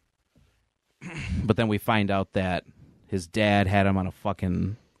 But then we find out that his dad had him on a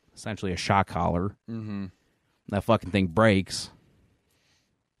fucking, essentially a shock collar. Mm-hmm. That fucking thing breaks.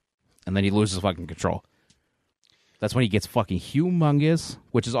 And then he loses fucking control. That's when he gets fucking humongous,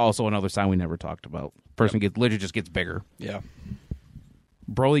 which is also another sign we never talked about. Person literally just gets bigger. Yeah.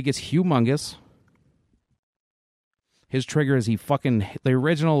 Broly gets humongous. His trigger is the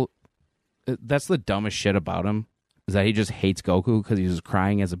original, that's the dumbest shit about him, is that he just hates Goku because he was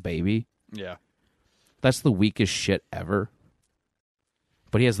crying as a baby. Yeah. That's the weakest shit ever.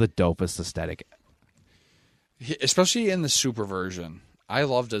 But he has the dopest aesthetic. Especially in the Super version. I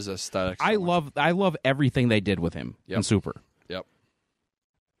loved his aesthetic. I love everything they did with him in Super. Yep.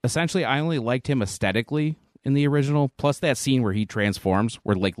 Essentially, I only liked him aesthetically in the original, plus that scene where he transforms,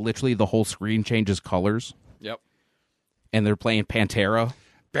 where like literally the whole screen changes colors. Yep. And they're playing Pantera.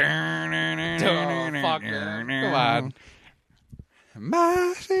 Oh, fuck. Come on.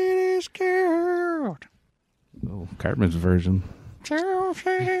 My city's scared. Oh, Cartman's version. But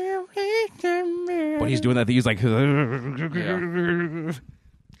he's doing that thing. He's like,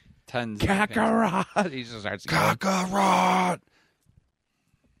 Kakarot. He just starts Kakarot.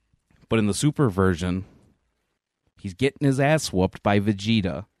 But in the Super version, he's getting his ass whooped by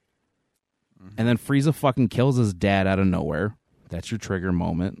Vegeta. And then Frieza fucking kills his dad out of nowhere. That's your trigger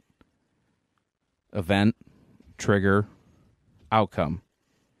moment. Event, trigger, outcome.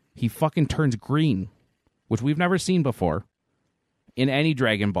 He fucking turns green, which we've never seen before in any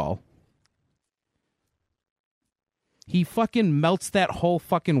Dragon Ball. He fucking melts that whole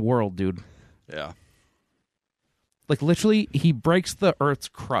fucking world, dude. Yeah. Like, literally, he breaks the Earth's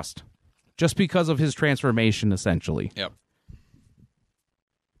crust just because of his transformation, essentially. Yep.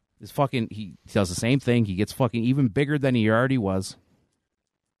 He does the same thing. He gets fucking even bigger than he already was.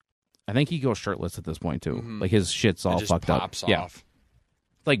 I think he goes shirtless at this point, too. Mm-hmm. Like, his shit's all fucked up. Off. Yeah.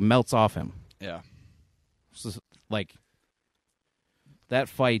 Like, melts off him. Yeah. So, like, that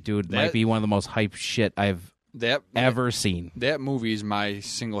fight, dude, might be one of the most hype shit I've ever seen. That movie is my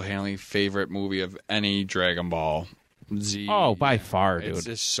single-handedly favorite movie of any Dragon Ball Z. Oh, by far, dude. It's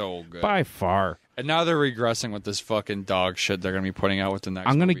just so good. By far. And now they're regressing with this fucking dog shit they're going to be putting out with the next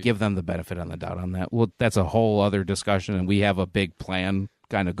I'm going to movie. give them the benefit on the doubt on that. Well, that's a whole other discussion, and we have a big plan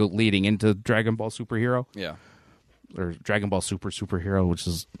kind of leading into Dragon Ball Superhero. Yeah. Or Dragon Ball Superhero, which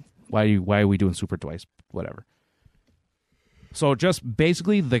is why are we doing Super twice? Whatever. So just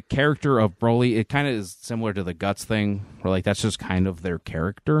basically the character of Broly, it kind of is similar to the Guts thing, where like that's just kind of their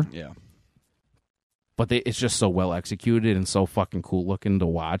character. Yeah. But it's just so well executed and so fucking cool looking to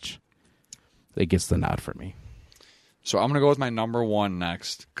watch. It gets the nod for me. So I'm going to go with my number one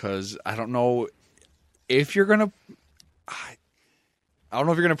next, because I don't know if you're going to... I don't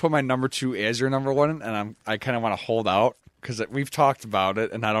know if you're going to put my number two as your number one, and I kind of want to hold out, because we've talked about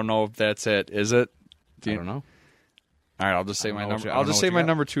it, and I don't know if that's it. Is it? I don't know. All right, I'll just say my number. I'll just say my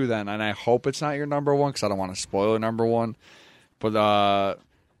number two then, and I hope it's not your number one, because I don't want to spoil number one. But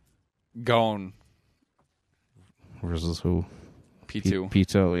Gon versus who? P2.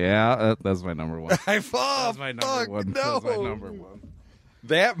 P2, yeah, that's my number one. That's my number one. No. That's my number one.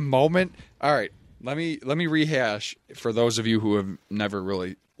 That moment. All right, let me rehash for those of you who have never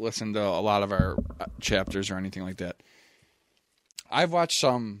really listened to a lot of our chapters or anything like that. I've watched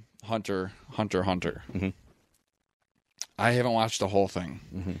some Hunter. Mm-hmm. I haven't watched the whole thing.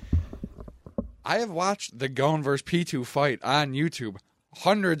 Mm-hmm. I have watched the Gon vs. P2 fight on YouTube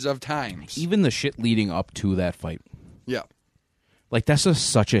hundreds of times. Even the shit leading up to that fight. Yeah. Like, that's just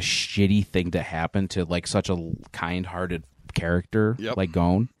such a shitty thing to happen to, like, such a kind-hearted character like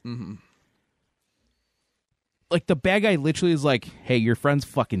Gon. Mm-hmm. Like, the bad guy literally is like, hey, your friend's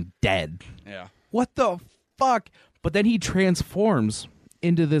fucking dead. Yeah. What the fuck? But then he transforms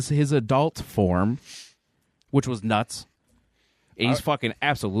into his adult form, which was nuts. And he's fucking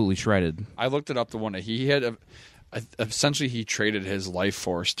absolutely shredded. I looked it up, the one that he had. Essentially, he traded his life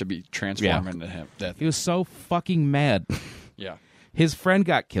force to be transformed into him. He was so fucking mad. Yeah. His friend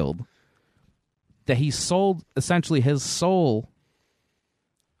got killed, that he sold essentially his soul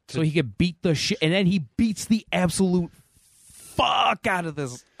so he could beat the shit, and then he beats the absolute fuck out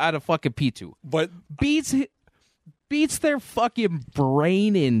of fucking P2. But beats their fucking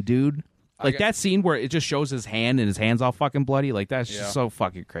brain in, dude. Like that scene where it just shows his hand and his hand's all fucking bloody. Like that's just so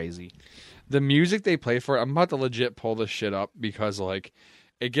fucking crazy. The music they play for it, I'm about to legit pull this shit up, because like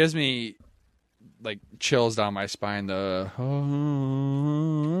it gives me like chills down my spine. The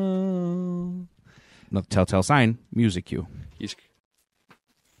No, telltale sign, music cue.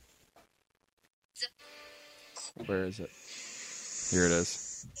 Where is it? Here it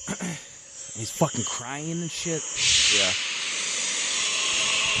is. He's fucking crying and shit. Yeah.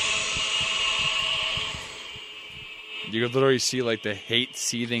 You could literally see like the hate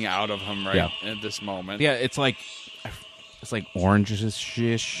seething out of him at this moment. Yeah, it's like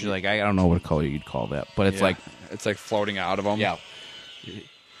orange-ish. Like I don't know what color you'd call that, but it's like floating out of him. Yeah.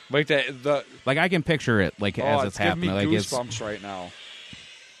 Like the like I can picture it as it's happening. Giving me like goosebumps right now.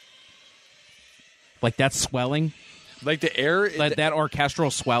 Like that swelling, like the air, that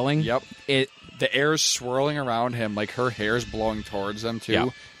orchestral swelling. Yep. The air is swirling around him. Like her hair's blowing towards them too. Yeah.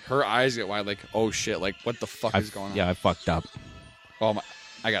 Her eyes get wide. Like, oh shit! Like what the fuck is going on? Yeah, I fucked up. Oh my!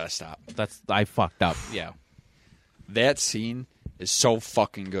 I gotta stop. I fucked up. Yeah. That scene is so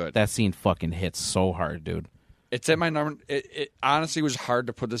fucking good. That scene fucking hits so hard, dude. It's at my number. It honestly was hard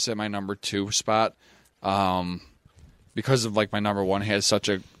to put this at my number 2 spot, because of like my number 1 has such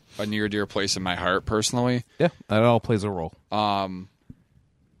a near dear place in my heart personally. Yeah, that all plays a role.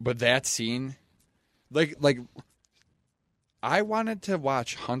 But that scene, like I wanted to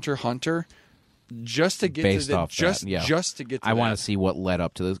watch Hunter x Hunter just to get based to off just that, yeah. just to get to I want to see what led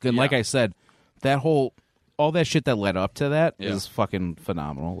up to this. And like I said, all that shit that led up to that is fucking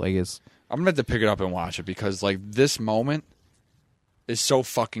phenomenal. Like I'm gonna have to pick it up and watch it because like this moment is so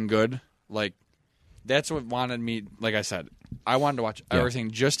fucking good. Like that's what wanted me. Like I said, I wanted to watch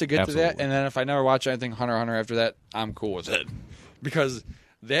everything just to get to that, and then if I never watch anything Hunter x Hunter after that, I'm cool with it because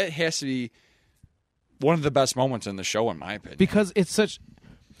that has to be one of the best moments in the show, in my opinion. Because it's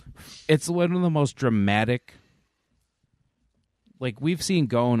one of the most dramatic. Like we've seen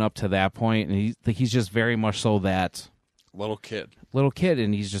going up to that point, and he's just very much so that little kid,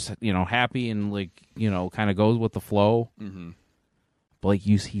 and he's just happy and like kind of goes with the flow. Mm-hmm. But like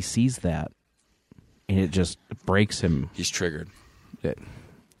he sees that, and it just breaks him. He's triggered.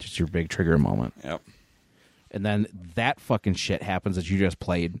 Just your big trigger moment. Yep. And then that fucking shit happens that you just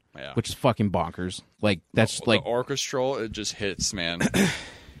played, which is fucking bonkers. Like that's the orchestral. It just hits, man.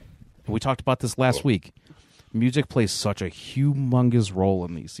 We talked about this last week. Music plays such a humongous role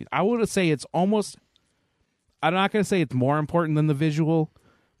in these scenes. I would say it's almost. I'm not going to say it's more important than the visual,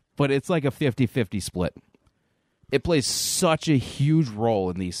 but it's like a 50-50 split. It plays such a huge role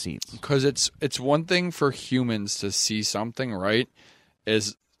in these scenes because it's one thing for humans to see something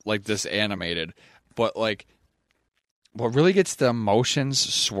is like this animated, but like. What really gets the emotions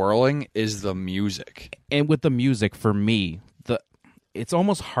swirling is the music. And with the music, for me, it's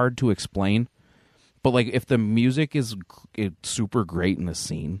almost hard to explain. But like, if the music is super great in the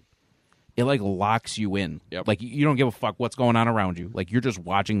scene, it like locks you in. Yep. Like you don't give a fuck what's going on around you. Like you're just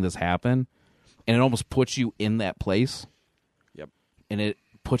watching this happen, and it almost puts you in that place. Yep. And it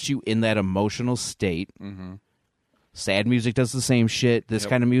puts you in that emotional state. Mm-hmm. Sad music does the same shit. This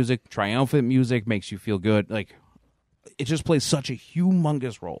kind of music, triumphant music, makes you feel good. Like. It just plays such a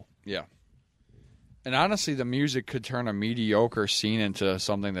humongous role. Yeah. And honestly, the music could turn a mediocre scene into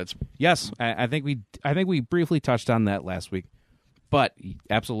something that's... Yes, I think we briefly touched on that last week. But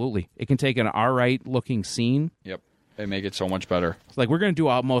absolutely, it can take an all-right looking scene. Yep. And make it so much better. Like we're going to do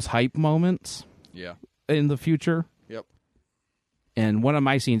our most hype moments in the future. Yep. And one of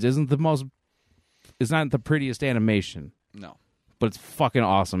my scenes it's not the prettiest animation. No. But it's fucking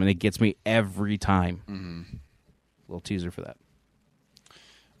awesome, and it gets me every time. Mm-hmm. Little teaser for that.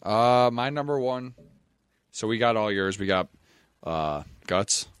 My number 1. So we got all yours. We got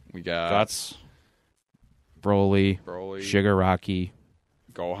Guts. We got Guts. Broly. Shigaraki.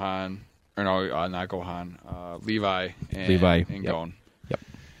 Gohan. Or no, not Gohan. Levi. And Gon. Yep.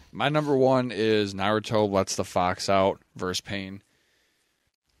 My number 1 is Naruto Lets the Fox Out versus Pain.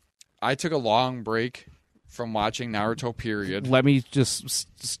 I took a long break from watching Naruto, period. Let me just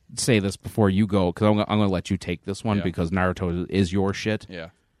say this before you go, because I'm going to let you take this one, because Naruto is your shit. Yeah.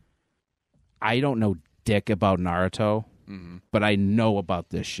 I don't know dick about Naruto, but I know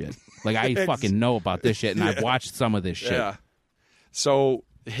about this shit. Like, I fucking know about this shit, and I've watched some of this shit. Yeah. So,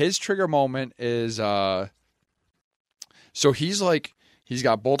 his trigger moment is... so, he's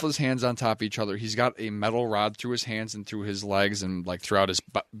got both his hands on top of each other. He's got a metal rod through his hands and through his legs and like throughout his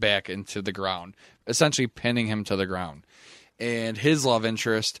back into the ground, essentially pinning him to the ground. And his love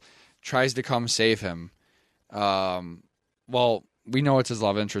interest tries to come save him. Well, we know it's his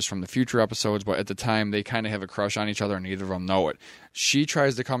love interest from the future episodes, but at the time they kind of have a crush on each other and neither of them know it. She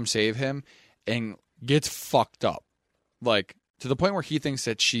tries to come save him and gets fucked up, like to the point where he thinks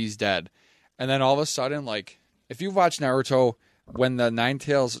that she's dead. And then all of a sudden, like if you've watched Naruto, when the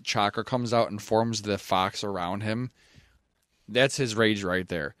Ninetales chakra comes out and forms the fox around him, that's his rage right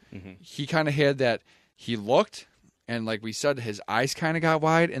there. Mm-hmm. He kind of had that. He looked, and like we said, his eyes kind of got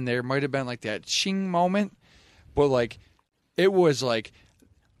wide, and there might have been like that ching moment, but like it was like,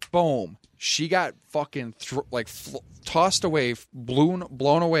 boom. She got fucking tossed away,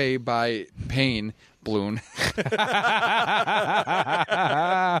 blown away by Pain. Bloon.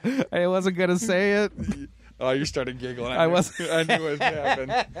 I wasn't gonna say it. Oh, you started giggling. I was. I knew it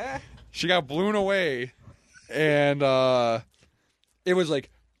happened. She got blown away, and it was like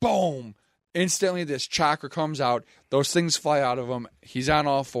boom. Instantly, this chakra comes out. Those things fly out of him. He's on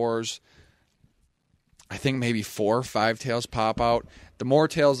all fours. I think maybe 4 or 5 tails pop out. The more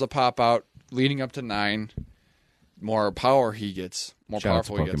tails that pop out, leading up to 9, more power he gets. More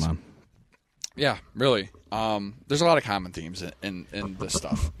powerful he gets. Yeah, really. There's a lot of common themes in this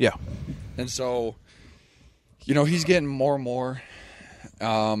stuff. Yeah. And so, he's getting more and more,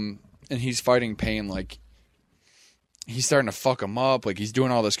 and he's fighting Pain. Like, he's starting to fuck him up. Like, he's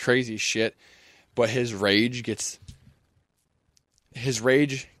doing all this crazy shit, but his rage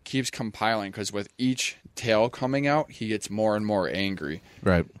keeps compiling because with each tail coming out, he gets more and more angry.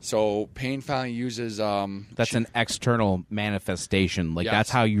 Right. So Pain finally uses that's an external manifestation. Like, yes. That's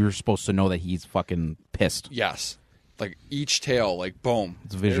how you're supposed to know that he's fucking pissed. Yes. Like each tail, like boom.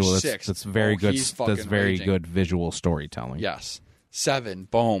 It's visual. That's very good. That's very raging. Good visual storytelling. Yes. 7,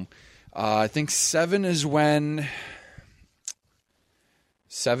 boom. I think 7 is when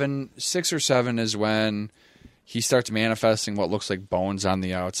 6 or 7 is when he starts manifesting what looks like bones on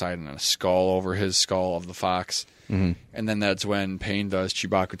the outside and a skull over his skull of the fox. Mm-hmm. And then that's when Pain does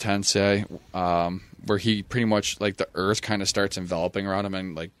Chibaku Tensei, where he pretty much, like, the earth kind of starts enveloping around him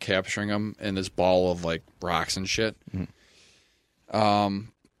and, like, capturing him in this ball of, like, rocks and shit. Mm-hmm.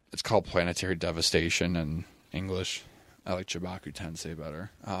 It's called Planetary Devastation in English. I like Chibaku Tensei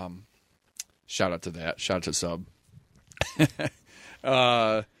better. Shout out to that. Shout out to Sub.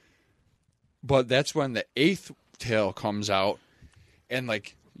 But that's when the 8th tail comes out, and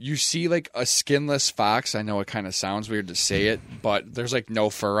like you see like a skinless fox. I know it kind of sounds weird to say it, but there's like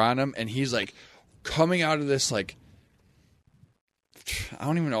no fur on him, and he's like coming out of this, like, I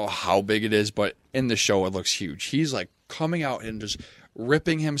don't even know how big it is, but in the show it looks huge. He's like coming out and just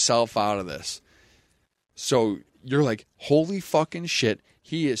ripping himself out of this. So you're like, holy fucking shit.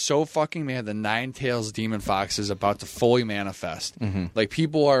 He is so fucking mad. The Ninetales demon fox is about to fully manifest. Mm-hmm. Like,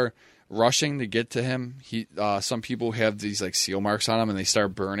 people are rushing to get to him. Some people have these like seal marks on him, and they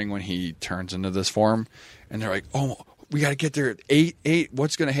start burning when he turns into this form. And they're like, "Oh, we got to get there at 8.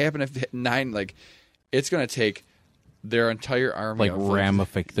 What's going to happen if 9?" Like, it's going to take their entire army.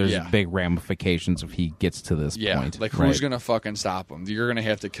 Like there's big ramifications if he gets to this point. Like, who's going to fucking stop him? You're going to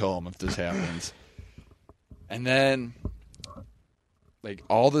have to kill him if this happens. And then, like,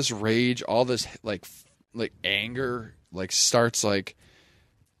 all this rage, all this like anger, like, starts like.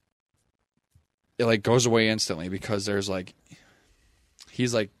 It like goes away instantly because there's like,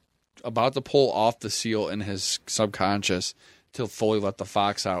 he's like about to pull off the seal in his subconscious to fully let the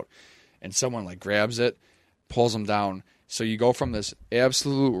fox out, and someone like grabs it, pulls him down. So you go from this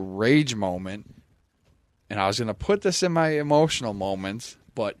absolute rage moment, and I was going to put this in my emotional moments,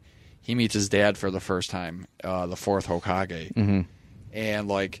 but he meets his dad for the first time, the 4th Hokage. Mm-hmm. And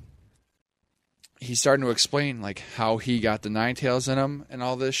like, he's starting to explain like how he got the Ninetales in him and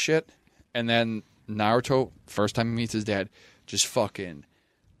all this shit. And then Naruto, first time he meets his dad, just fucking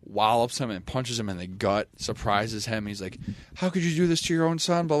wallops him and punches him in the gut, surprises him. He's like, how could you do this to your own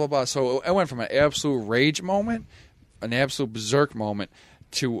son? Blah, blah, blah. So it went from an absolute rage moment, an absolute berserk moment,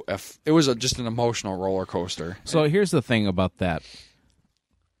 to it was just an emotional roller coaster. So here's the thing about that.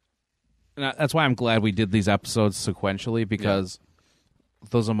 And that's why I'm glad we did these episodes sequentially, because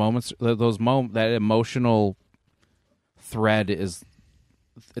those moments, that emotional thread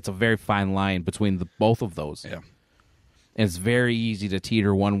it's a very fine line between both of those. Yeah. And it's very easy to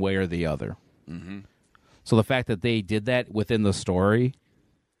teeter one way or the other. Mm-hmm. So the fact that they did that within the story,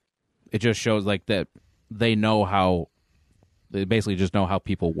 it just shows like that they basically just know how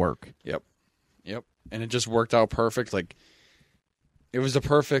people work. Yep. And it just worked out perfect. Like, it was the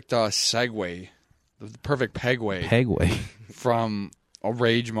perfect segue, the perfect pegway from a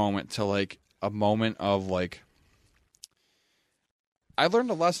rage moment to like a moment of like, I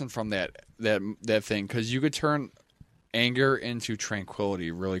learned a lesson from that thing, because you could turn anger into tranquility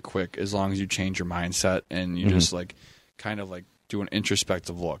really quick as long as you change your mindset and you just like kind of like do an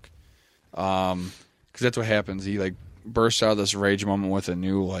introspective look. Because that's what happens. He like bursts out of this rage moment with a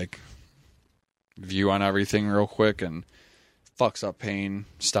new like view on everything real quick and fucks up Pain,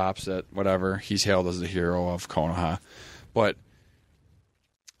 stops it, whatever. He's hailed as the hero of Konoha. But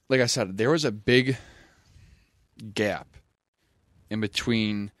like I said, there was a big gap in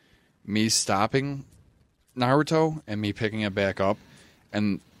between me stopping Naruto and me picking it back up,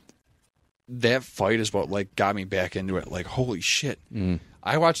 and that fight is what like got me back into it. Like, holy shit.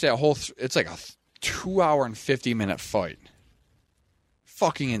 I watched that whole it's like a 2 hour and 50-minute fight.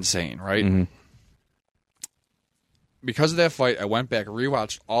 Fucking insane, right? Mm-hmm. Because of that fight, I went back,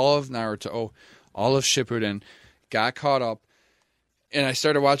 rewatched all of Naruto, all of Shippuden, got caught up, and I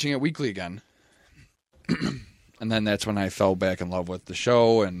started watching it weekly again. And then that's when I fell back in love with the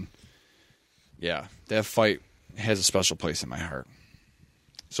show, and yeah, that fight has a special place in my heart.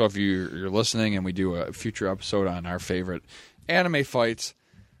 So if you're listening and we do a future episode on our favorite anime fights,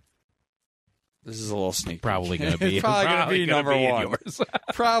 this is a little sneak. Probably going to be number one. Yours.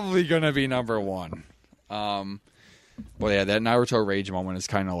 Probably going to be number one. Well, yeah, that Naruto rage moment is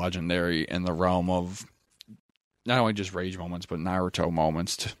kind of legendary in the realm of not only just rage moments, but Naruto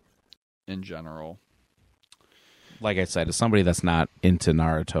moments in general. Like I said, as somebody that's not into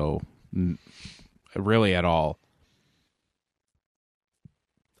Naruto really at all,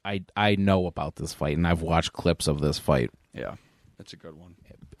 I know about this fight, and I've watched clips of this fight. Yeah, that's a good one.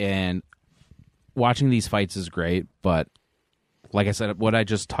 And watching these fights is great, but like I said, what I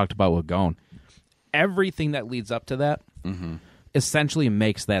just talked about with Gon, everything that leads up to that essentially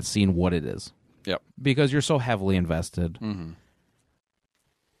makes that scene what it is. Yep. Because you're so heavily invested. Mm-hmm.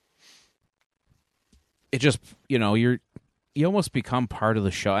 It just, you almost become part of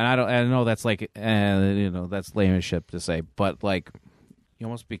the show. And I know that's like, that's lame as shit to say, but like, you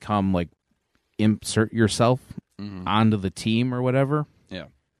almost become like, insert yourself onto the team or whatever. Yeah.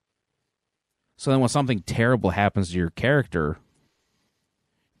 So then when something terrible happens to your character,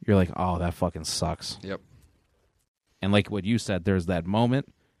 you're like, oh, that fucking sucks. Yep. And like what you said, there's that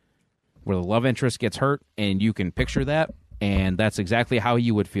moment where the love interest gets hurt, and you can picture that, and that's exactly how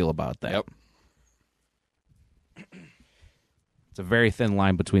you would feel about that. Yep. It's a very thin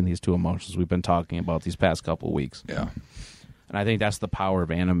line between these two emotions we've been talking about these past couple of weeks. Yeah. And I think that's the power of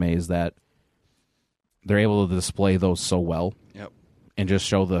anime, is that they're able to display those so well. Yep. And just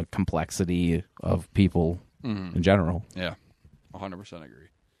show the complexity of people in general. Yeah. 100% agree.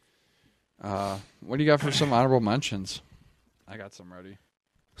 What do you got for some honorable mentions? I got some ready.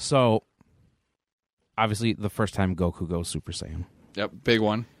 So, obviously, the first time Goku goes Super Saiyan. Yep, big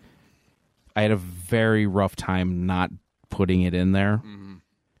one. I had a very rough time not putting it in there.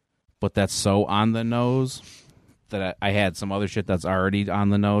 But that's so on the nose that I had some other shit that's already on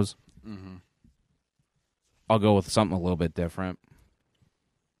the nose. I'll go with something a little bit different.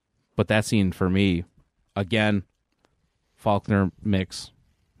 But that scene for me, again, Faulkner mix,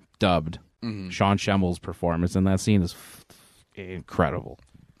 dubbed. Sean Schemmel's performance in that scene is incredible.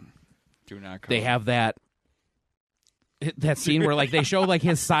 Do not. They have that scene where like they show like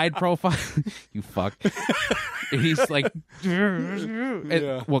his side profile. You fuck. He's like,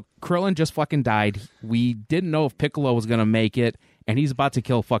 well, Krillin just fucking died. We didn't know if Piccolo was gonna make it, and he's about to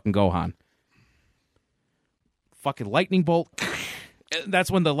kill fucking Gohan. Fucking lightning bolt.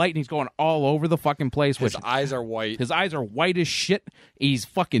 That's when the lightning's going all over the fucking place. His eyes are white. His eyes are white as shit. He's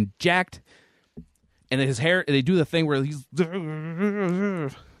fucking jacked. And his hair, they do the thing where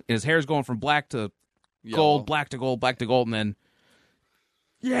his hair's going from black to gold, black to gold, black to gold, and then,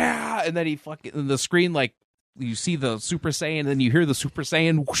 and then he fucking, the screen, like, you see the Super Saiyan, and then you hear the Super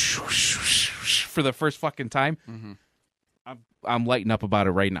Saiyan whoosh, whoosh, whoosh, whoosh, for the first fucking time. I'm lighting up about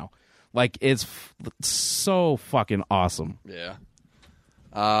it right now. Like, it's so fucking awesome. Yeah.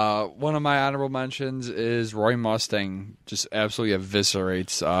 One of my honorable mentions is Roy Mustang just absolutely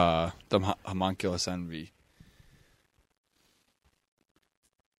eviscerates the homunculus envy.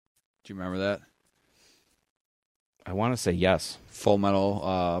 Do you remember that? I want to say yes. Full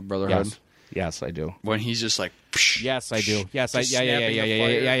Metal Brotherhood. Yes, I do. When he's just like, yes, I do. Yes,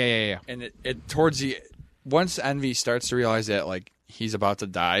 yeah. And it towards the once Envy starts to realize that like he's about to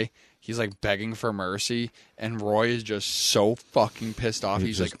die, he's like begging for mercy, and Roy is just so fucking pissed off.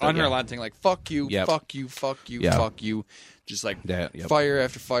 He's like unrelenting, like fuck you, fuck you, fuck you, fuck you. Just like fire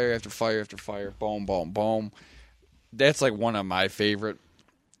after fire after fire after fire, boom, boom, boom. That's like one of my favorite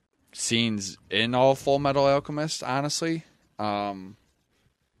scenes in all Full Metal Alchemist, honestly.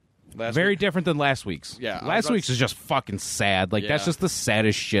 Very different than last week's. Yeah, last week's is just fucking sad. Like that's just the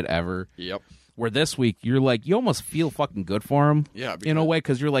saddest shit ever. Yep. Where this week you're like, you almost feel fucking good for him. Yeah, in a way,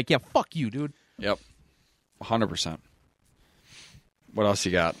 because you're like, yeah, fuck you, dude. Yep. 100%. What else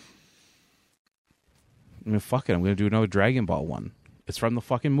you got? I mean, fuck it. I'm gonna do another Dragon Ball one. It's from the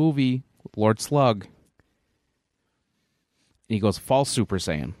fucking movie Lord Slug. And he goes false Super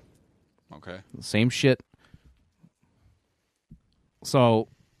Saiyan. Okay. Same shit. So,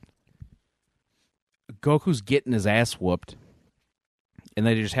 Goku's getting his ass whooped, and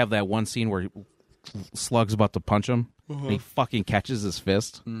they just have that one scene where Slug's about to punch him, and he fucking catches his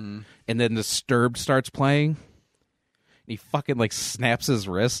fist, and then Disturbed starts playing, and he fucking like snaps his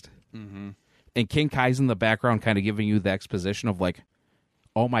wrist, and King Kai's in the background kind of giving you the exposition of like,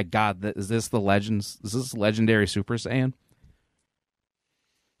 oh my god, is this legendary Super Saiyan?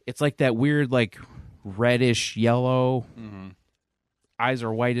 It's like that weird like reddish yellow, eyes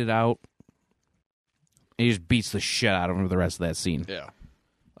are whited out. And he just beats the shit out of him for the rest of that scene. Yeah.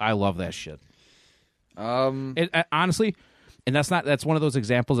 I love that shit. Honestly, and that's one of those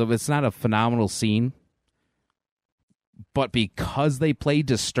examples of it's not a phenomenal scene, but because they play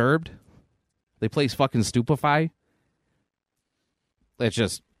Disturbed, they play fucking Stupefy. That's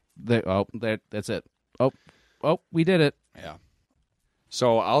just that's it. Oh, we did it. Yeah.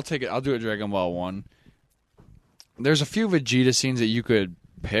 So I'll take it. I'll do a Dragon Ball 1. There's a few Vegeta scenes that you could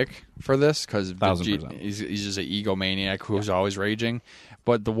pick for this because he's just an egomaniac who's always raging.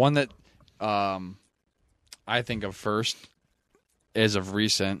 But the one that I think of first, as of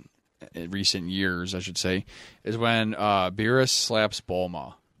recent years, I should say, is when Beerus slaps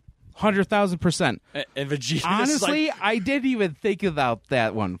Bulma. 100,000%. And Vegeta. Honestly, like, I didn't even think about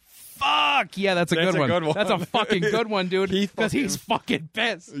that one. Fuck yeah, that's a good one. That's a fucking good one, dude. Because he's fucking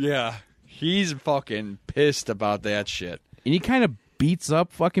pissed. Yeah, he's fucking pissed about that shit. And he kind of beats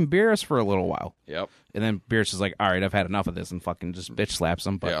up fucking Beerus for a little while. Yep. And then Beerus is like, all right, I've had enough of this, and fucking just bitch slaps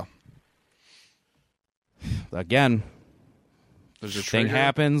him. But again, there's a thing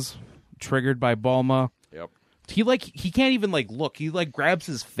happens, triggered by Bulma. Yep. He can't even like look. He like grabs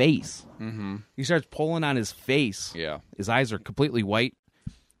his face. Mm-hmm. He starts pulling on his face. Yeah. His eyes are completely white.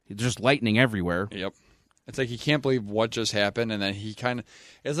 There's just lightning everywhere. Yep. It's like he can't believe what just happened, and then he kind of...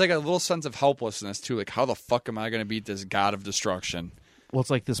 It's like a little sense of helplessness, too. Like, how the fuck am I going to beat this god of destruction? Well, it's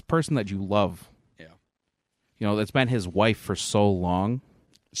like this person that you love. Yeah. You know, that's been his wife for so long.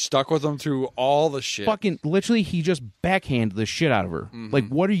 Stuck with him through all the shit. Fucking, literally, he just backhanded the shit out of her. Mm-hmm. Like,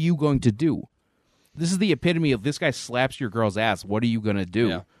 what are you going to do? This is the epitome of this guy slaps your girl's ass. What are you going to do?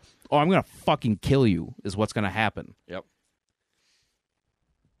 Yeah. Oh, I'm going to fucking kill you is what's going to happen. Yep.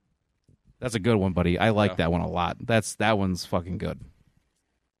 That's a good one, buddy. I like that one a lot. That one's fucking good.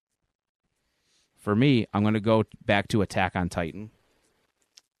 For me, I'm going to go back to Attack on Titan.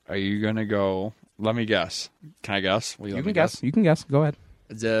 Are you going to go... Let me guess. Can I guess? You can guess. You can guess. Go ahead.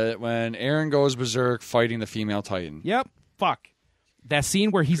 When Eren goes berserk fighting the female Titan. Yep. Fuck. That scene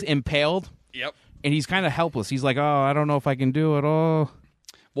where he's impaled. Yep. And he's kind of helpless. He's like, oh, I don't know if I can do it. Oh.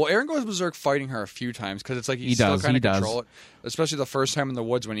 Well, Eren goes berserk fighting her a few times because it's like he still kind of control it. Especially the first time in the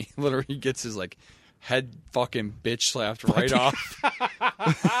woods when he literally gets his like head fucking bitch slapped right off.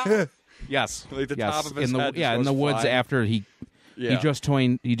 Yes, like the top of his head. Yeah, in the woods after he just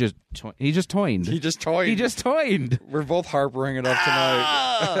toined. He just toined. We're both harpering it up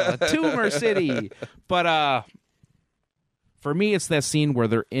tonight. Tumor City, but for me, it's that scene where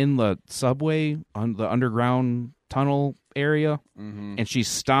they're in the subway on the underground tunnel area, and she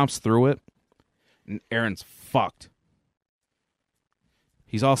stomps through it, and Eren's fucked.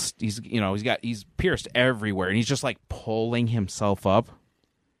 He's pierced everywhere, and he's just like pulling himself up.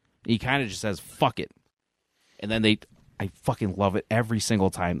 He kind of just says "fuck it," and then I fucking love it every single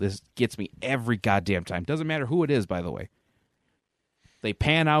time. This gets me every goddamn time. Doesn't matter who it is, by the way. They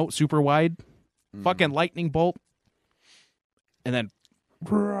pan out super wide, fucking lightning bolt, and then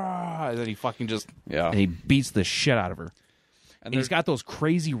he fucking just and he beats the shit out of her. And he's got those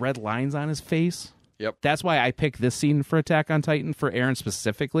crazy red lines on his face. Yep. That's why I picked this scene for Attack on Titan for Eren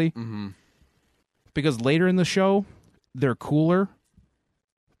specifically. Mm-hmm. Because later in the show, they're cooler,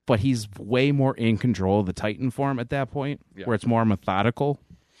 but he's way more in control of the Titan form at that point, where it's more methodical.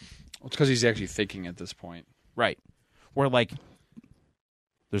 Well, it's because he's actually thinking at this point. Right. Where, like,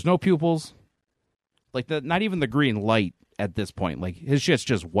 there's no pupils. Like, not even the green light at this point. Like, his shit's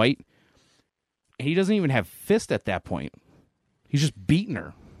just white. And he doesn't even have fist at that point. He's just beating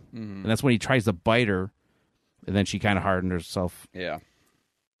her. Mm-hmm. And that's when he tries to bite her. And then she kind of hardened herself. Yeah.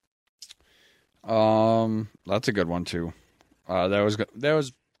 That's a good one, too. That was good.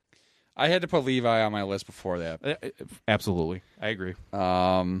 I had to put Levi on my list before that. Absolutely. I agree.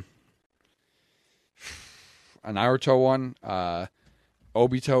 A Naruto one.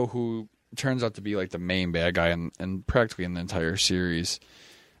 Obito, who turns out to be like the main bad guy and practically in the entire series.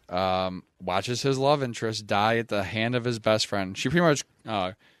 Watches his love interest die at the hand of his best friend. She pretty much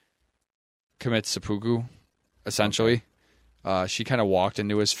commits seppuku, essentially. She kind of walked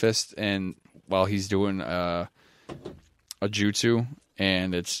into his fist and while he's doing a jutsu,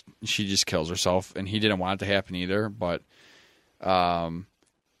 and she just kills herself, and he didn't want it to happen either, but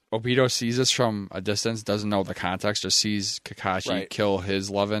Obito sees this from a distance, doesn't know the context, just sees Kakashi kill his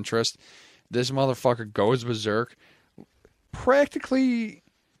love interest. This motherfucker goes berserk, practically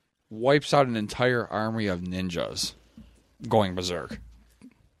wipes out an entire army of ninjas going berserk.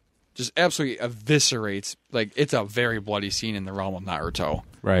 Just absolutely eviscerates. Like, it's a very bloody scene in the realm of Naruto.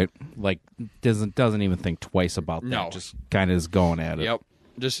 Right. Like, doesn't even think twice about that. No. Just kind of is going at it. Yep.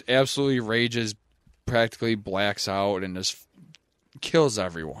 Just absolutely rages, practically blacks out, and just kills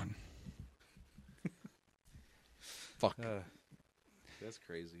everyone. Fuck. That's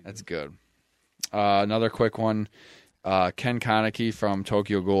crazy. That's good. Another quick one. Ken Kaneki from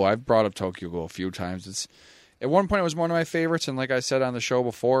Tokyo Ghoul. I've brought up Tokyo Ghoul a few times. It's at one point it was one of my favorites, and like I said on the show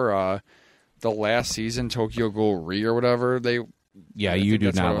before, the last season, Tokyo Ghoul Re or whatever, you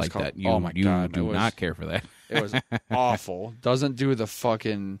do not like called. that. Oh my God. Do not care for that. It was awful. Doesn't do the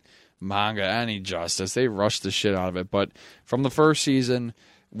fucking manga any justice. They rushed the shit out of it. But from the first season,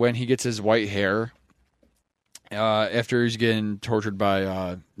 when he gets his white hair, after he's getting tortured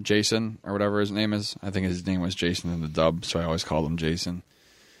by Jason or whatever his name is, I think his name was Jason in the dub, so I always called him Jason.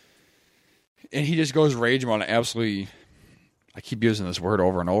 And he just goes rage mode, absolutely. I keep using this word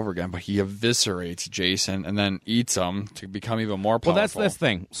over and over again, but he eviscerates Jason and then eats him to become even more powerful. Well, that's this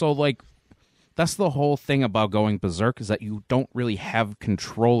thing. So, like, that's the whole thing about going berserk, is that you don't really have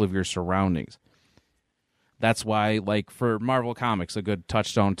control of your surroundings. That's why, like, for Marvel Comics, a good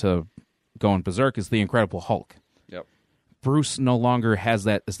touchstone to going berserk is the Incredible Hulk. Yep. Bruce no longer has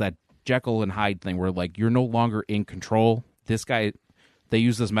that Jekyll and Hyde thing where, like, you're no longer in control. This guy, they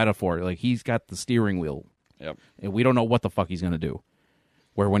use this metaphor, like, he's got the steering wheel. Yep. And we don't know what the fuck he's going to do.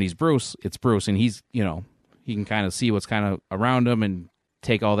 Where when he's Bruce, it's Bruce, and he's, you know, he can kind of see what's kind of around him and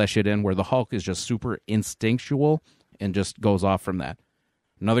take all that shit in, where the Hulk is just super instinctual and just goes off from that.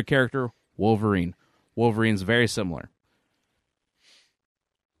 Another character, Wolverine. Wolverine's very similar.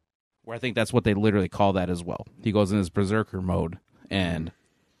 Where I think that's what they literally call that as well. He goes in his berserker mode and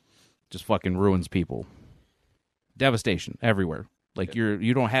just fucking ruins people. Devastation everywhere. Like,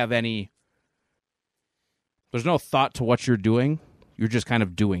 you don't have any... There's no thought to what you're doing. You're just kind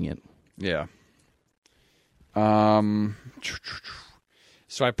of doing it. Yeah. So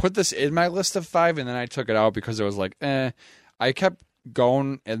I put this in my list of 5, and then I took it out because it was like, I kept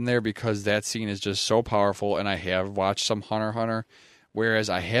going in there because that scene is just so powerful, and I have watched some Hunter x Hunter, whereas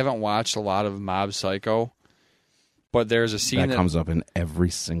I haven't watched a lot of Mob Psycho. But there's a scene that comes up in every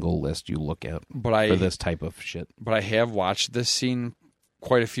single list you look at for this type of shit. But I have watched this scene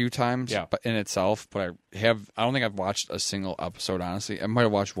quite a few times in itself, but I don't think I've watched a single episode, honestly. I might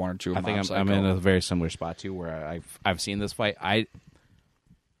have watched 1 or 2 of Mob Psycho. I'm in a very similar spot too, where I've seen this fight.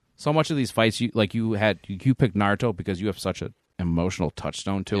 So much of these fights, you picked Naruto because you have such an emotional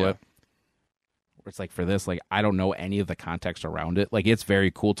touchstone to it. Where it's like, for this, like, I don't know any of the context around it. Like, it's very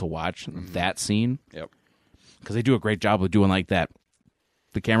cool to watch that scene. Yep. Because they do a great job of doing like that.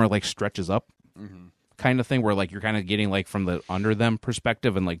 The camera like stretches up. Kind of thing where, like, you're kind of getting, like, from the under them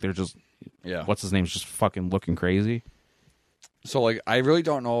perspective, and, like, they're just what's his name's just fucking looking crazy. So, like, I really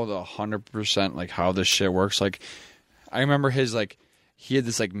don't know the 100% like how this shit works. Like, I remember his, like, he had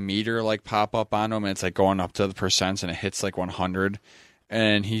this, like, meter, like, pop up on him, and it's, like, going up to the percents, and it hits, like, 100,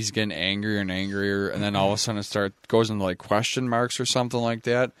 and he's getting angrier and angrier, and then all of a sudden goes into, like, question marks or something like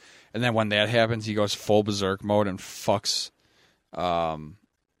that, and then when that happens, he goes full berserk mode and fucks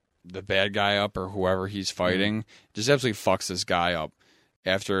the bad guy up, or whoever he's fighting, just absolutely fucks this guy up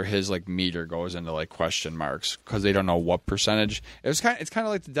after his, like, meter goes into, like, question marks because they don't know what percentage. It's kind of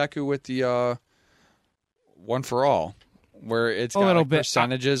like the Deku with the One for All, where it's got, like,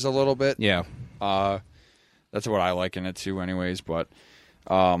 percentages a little bit. Yeah, that's what I liken it to, anyways. But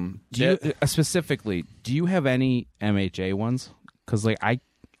specifically, do you have any MHA ones? Because, like,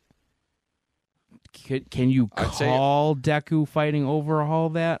 can you call Deku fighting Overhaul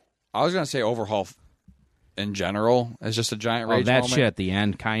that? I was going to say Overhaul in general as just a giant rage that moment. Shit at the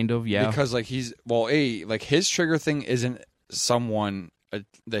end, kind of, yeah. Because, like, his trigger thing isn't someone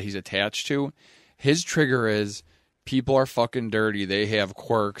that he's attached to. His trigger is people are fucking dirty. They have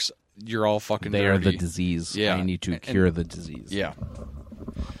quirks. You're all fucking dirty. They are the disease. Yeah. I need to cure the disease. Yeah.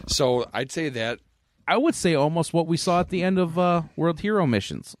 So I'd say that. I would say almost what we saw at the end of World Hero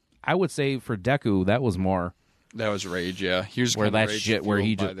Missions. I would say for Deku, that was more. That was rage, yeah. He was where that rage shit where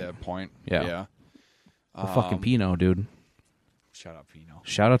he by that point. Yeah. Fucking Pino, dude. Shout out Pino.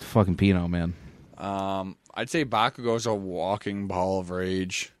 Shout out to fucking Pino, man. I'd say Bakugo's a walking ball of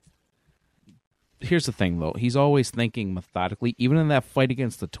rage. Here's the thing, though. He's always thinking methodically. Even in that fight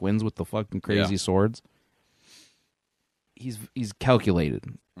against the twins with the fucking crazy swords, he's calculated.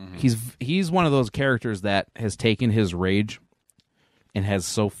 He's one of those characters that has taken his rage, and has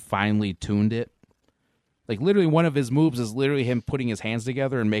so finely tuned it. Like, literally, one of his moves is literally him putting his hands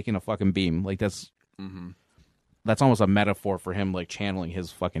together and making a fucking beam. Like, that's almost a metaphor for him, like, channeling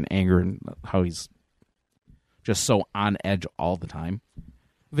his fucking anger and how he's just so on edge all the time.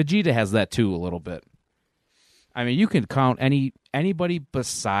 Vegeta has that, too, a little bit. I mean, you can count anybody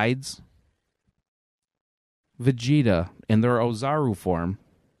besides Vegeta in their Ozaru form.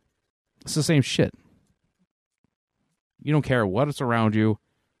 It's the same shit. You don't care what is around you.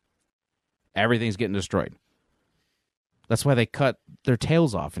 Everything's getting destroyed. That's why they cut their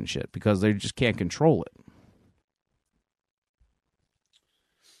tails off and shit, because they just can't control it.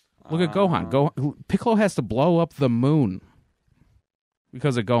 Look at Gohan. Piccolo has to blow up the moon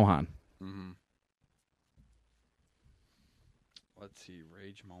because of Gohan. Mm-hmm. Let's see,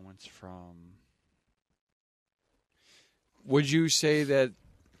 rage moments from... Would you say that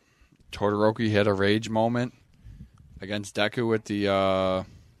Todoroki had a rage moment against Deku with the...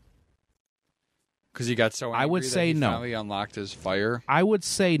 Because he got so angry I would say no. Finally unlocked his fire? I would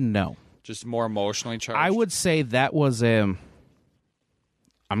say no. Just more emotionally charged? I would say that was I'm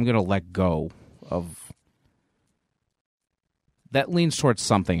going to let go of... That leans towards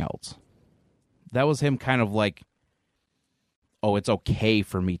something else. That was him kind of like, oh, it's okay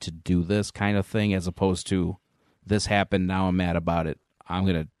for me to do this kind of thing, as opposed to, this happened, now I'm mad about it. I'm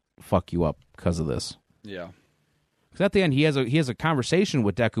going to fuck you up because of this. Yeah. Because at the end, he has a conversation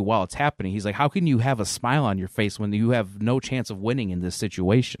with Deku while it's happening. He's like, how can you have a smile on your face when you have no chance of winning in this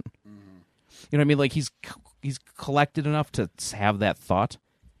situation? Mm-hmm. You know what I mean? Like, he's collected enough to have that thought.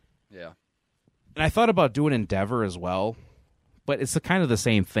 Yeah. And I thought about doing Endeavor as well, but it's kind of the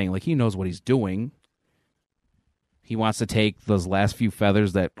same thing. Like, he knows what he's doing. He wants to take those last few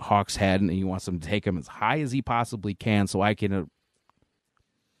feathers that Hawks had, and he wants them to take them as high as he possibly can so I can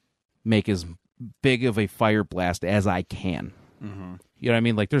make as big of a fire blast as I can. Mm-hmm. You know what I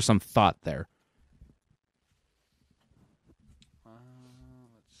mean? Like, there's some thought there. Let's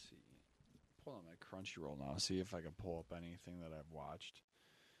see. Pull on my Crunchyroll now, see if I can pull up anything that I've watched.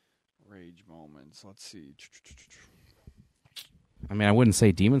 Rage moments. Let's see. I mean, I wouldn't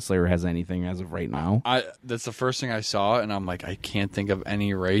say Demon Slayer has anything as of right now. That's the first thing I saw, and I'm like, I can't think of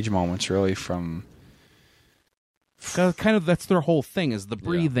any rage moments really from... Kind of, that's their whole thing, is the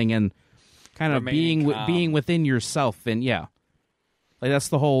breathing and kind of being within yourself, and yeah, like that's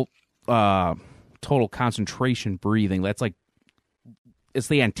the whole total concentration breathing. That's like, it's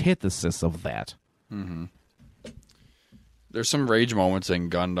the antithesis of that. Mm-hmm. There's some rage moments in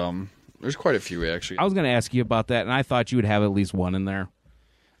Gundam. There's quite a few, actually. I was going to ask you about that, and I thought you would have at least one in there.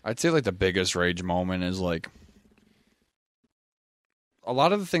 I'd say like the biggest rage moment is like, a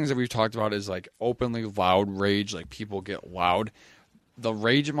lot of the things that we've talked about is like openly loud rage, like people get loud. The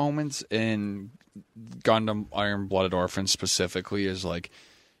rage moments in Gundam Iron Blooded Orphan specifically is like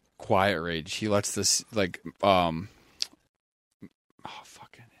quiet rage. He lets this like I'm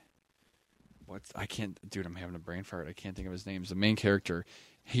having a brain fart. I can't think of his name. The main character,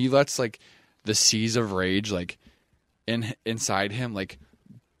 he lets like the seas of rage like inside him like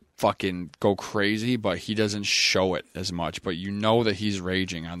fucking go crazy, but he doesn't show it as much, but you know that he's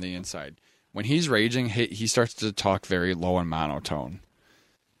raging on the inside. When he's raging, he starts to talk very low and monotone.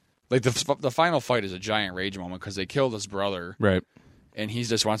 Like the final fight is a giant rage moment because they killed his brother. Right. And he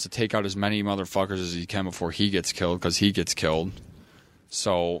just wants to take out as many motherfuckers as he can before he gets killed, because he gets killed.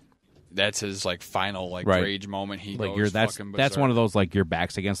 So that's his like final like rage moment. He like goes that's one of those like your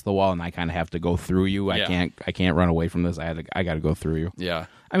back's against the wall and I kind of have to go through you. Yeah. I can't run away from this. I got to go through you. Yeah.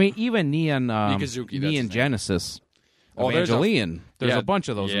 I mean, even Neon Mikazuki, Genesis. Oh, Evangelion. There's a bunch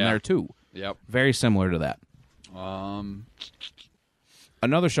of those in there too. Yep. Very similar to that.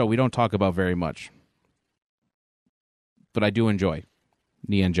 Another show we don't talk about very much, but I do enjoy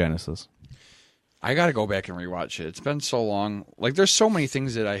Neon Genesis. I got to go back and rewatch it. It's been so long. Like, there's so many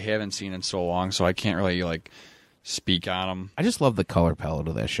things that I haven't seen in so long, so I can't really, like, speak on them. I just love the color palette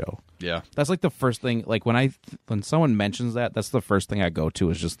of that show. Yeah. That's, like, the first thing, like, when someone mentions that, that's the first thing I go to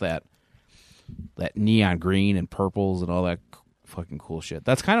is just that neon green and purples and all that fucking cool shit.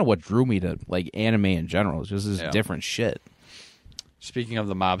 That's kind of what drew me to, like, anime in general. It's just this different shit. Speaking of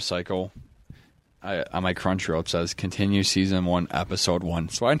the Mob Psycho, on my Crunchyroll it says continue season 1 episode 1,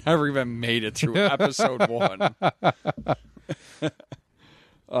 so I never even made it through episode 1.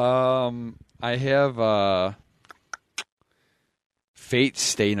 I have Fate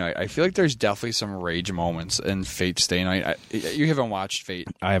Stay Night. I feel like there's definitely some rage moments in Fate Stay Night. You haven't watched Fate?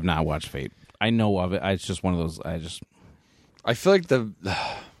 I have not watched Fate. I know of it. It's just one of those. I feel like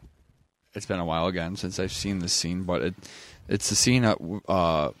it's been a while again since I've seen this scene, but it's the scene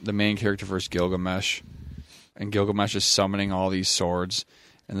of the main character versus Gilgamesh, and Gilgamesh is summoning all these swords,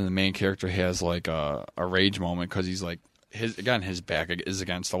 and then the main character has like a rage moment because he's like his back is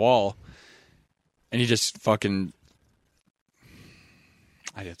against the wall, and he just fucking.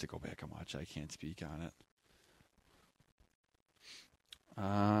 I'd have to go back and watch it. I can't speak on it.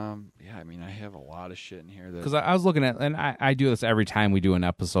 Yeah, I mean, I have a lot of shit in here. Because I was looking at, and I do this every time we do an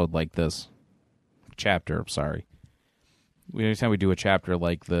episode like this. Chapter, sorry. Every time we do a chapter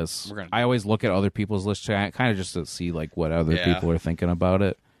like this, I always look at other people's lists, kind of just to see like what other people are thinking about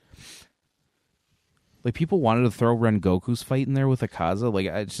it. Like, people wanted to throw Rengoku's fight in there with Akaza. Like,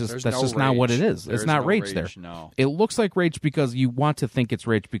 that's just not what it is. It's not rage there. No. It looks like rage because you want to think it's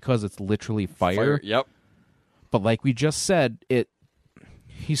rage because it's literally fire. Yep. But like we just said,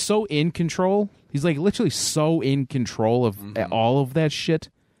 he's so in control. He's like literally so in control of all of that shit.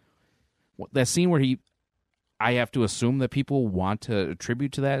 That scene where I have to assume that people want to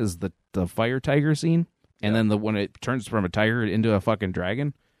attribute to that is the fire tiger scene. And then when it turns from a tiger into a fucking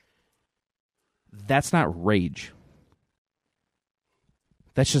dragon. That's not rage.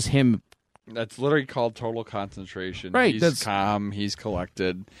 That's just him. That's literally called total concentration. Right. He's calm. He's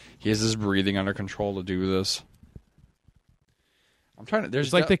collected. He has his breathing under control to do this. I'm trying to.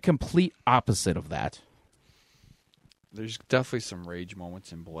 There's like the complete opposite of that. There's definitely some rage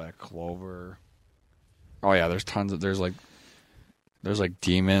moments in Black Clover. Oh yeah, there's tons of. There's like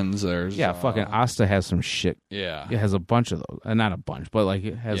demons. There's fucking Asta has some shit. Yeah, it has a bunch of those. Not a bunch, but like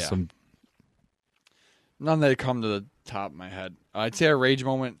it has some. None that come to the top of my head. I'd say a rage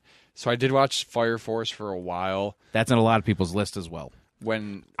moment. So I did watch Fire Force for a while. That's in a lot of people's list as well.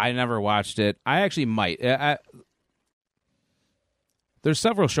 When I never watched it, I actually might. There's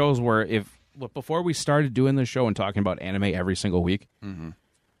several shows where before we started doing this show and talking about anime every single week,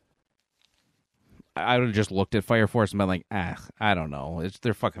 I would have just looked at Fire Force and been like, I don't know.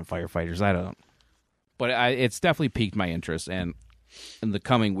 They're fucking firefighters. I don't. But it's definitely piqued my interest, and in the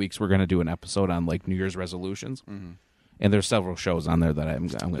coming weeks, we're going to do an episode on like New Year's resolutions, and there's several shows on there that I'm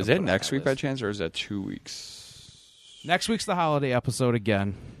going to. Is it next week by chance, or is that 2 weeks? Next week's the holiday episode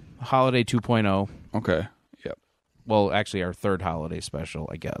again, Holiday 2.0. Okay. Yep. Well, actually, our third holiday special,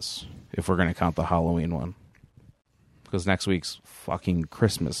 I guess, if we're going to count the Halloween one, because next week's fucking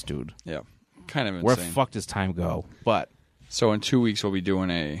Christmas, dude. Yeah. Kind of insane. Where the fuck does time go? But so in 2 weeks, we'll be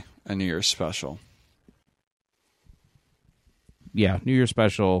doing a New Year's special. Yeah, New Year's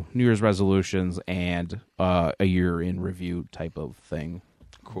special, New Year's resolutions, and a year in review type of thing.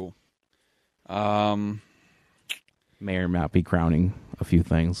 Cool. May or not be crowning a few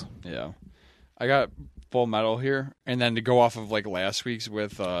things. Yeah. I got Full Metal here, and then to go off of like last week's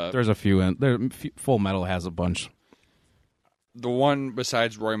with... There's a few, Full Metal has a bunch. The one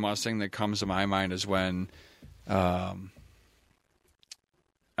besides Roy Mustang that comes to my mind is when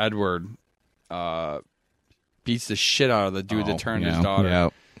Edward... beats the shit out of the dude that turned his daughter. Yeah.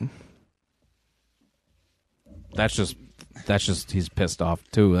 That's just he's pissed off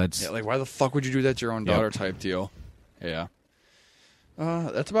too. That's like, why the fuck would you do that to your own daughter type deal? Yeah.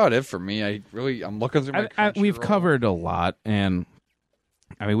 That's about it for me. I'm looking through my we've covered a lot, and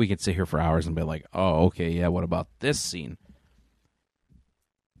I mean we could sit here for hours and be like, oh, okay, yeah, what about this scene?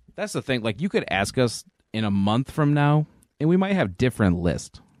 That's the thing. Like, you could ask us in a month from now, and we might have different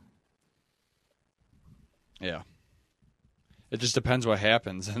lists. Yeah. It just depends what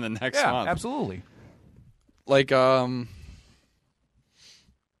happens in the next month. Yeah, absolutely. Like over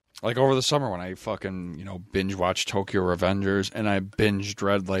the summer when I fucking, binge watched Tokyo Revengers, and I binge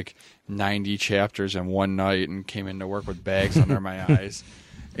read like 90 chapters in one night and came into work with bags under my eyes.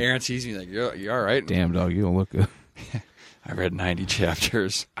 Aaron sees me like, you all right? Damn, dog, you don't look good. I read 90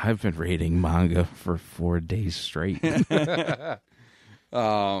 chapters. I've been reading manga for 4 days straight.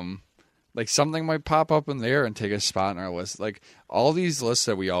 Like, something might pop up in there and take a spot in our list. Like, all these lists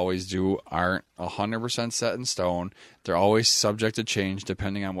that we always do aren't 100% set in stone. They're always subject to change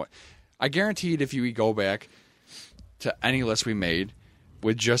depending on what... I guarantee if you go back to any list we made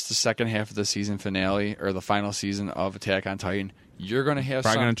with just the second half of the season finale or the final season of Attack on Titan, you're going to have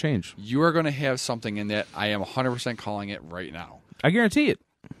probably going to change. You are going to have something in that. I am 100% calling it right now. I guarantee it.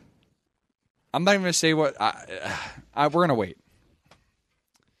 I'm not even going to say what... we're going to wait.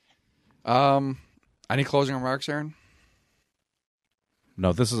 Any closing remarks, Aaron?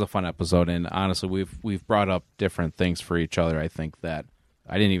 No, this is a fun episode, and honestly, we've brought up different things for each other. I think that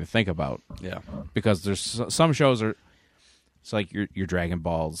I didn't even think about. Yeah, because there's some shows are. It's like your Dragon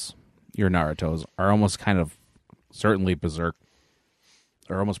Balls, your Naruto's are almost kind of certainly Berserk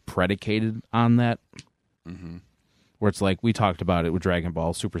are almost predicated on that. Mm-hmm. Where it's like we talked about it with Dragon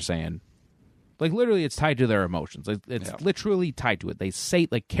Ball Super Saiyan. Like, literally, it's tied to their emotions. It's literally tied to it. They say,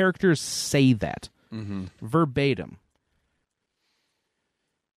 like, characters say that. verbatim.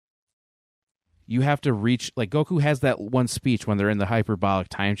 You have to reach, like Goku has that one speech when they're in the hyperbolic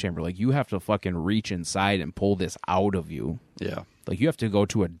time chamber. Like, you have to fucking reach inside and pull this out of you. Yeah. Like, you have to go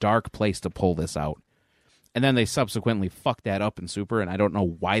to a dark place to pull this out. And then they subsequently fucked that up in Super, and I don't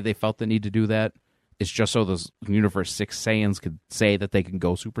know why they felt the need to do that. It's just so those Universe 6 Saiyans could say that they can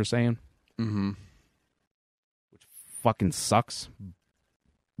go Super Saiyan. Mm-hmm. Which fucking sucks.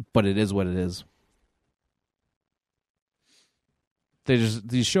 But it is what it is.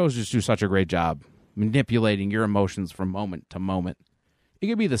 These shows just do such a great job manipulating your emotions from moment to moment. It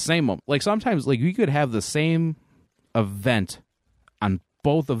could be the same moment. Like, sometimes, like, you could have the same event on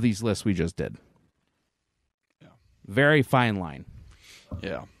both of these lists we just did. Yeah. Very fine line.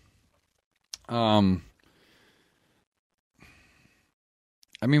 Yeah. I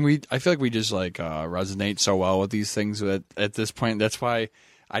mean, I feel like we just like resonate so well with these things at this point. That's why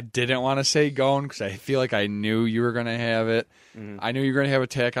I didn't want to say Gon, because I feel like I knew you were going to have it. Mm-hmm. I knew you were going to have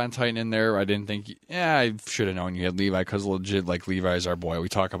Attack on Titan in there. I didn't think... I should have known you had Levi, because legit, like, Levi's our boy. We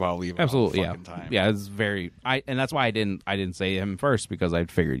talk about Levi absolutely, all the fucking time. Yeah, it's very... and that's why I didn't say him first, because I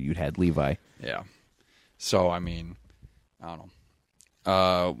figured you'd had Levi. Yeah. So, I mean, I don't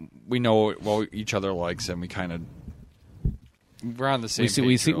know. We know what each other likes, and we kind of... We're on the same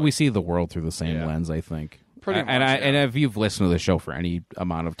page. We see the world through the same lens, I think. Pretty much, and if you've listened to the show for any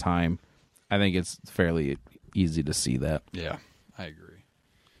amount of time, I think it's fairly easy to see that. Yeah, I agree.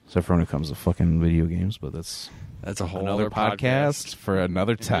 So for when it comes to fucking video games, but that's a whole other podcast for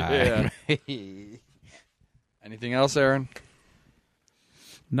another time. Yeah. Anything else, Aaron?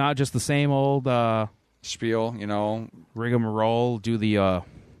 Not just the same old spiel, rigmarole. Do the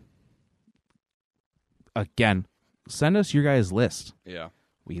again. Send us your guys' list. Yeah,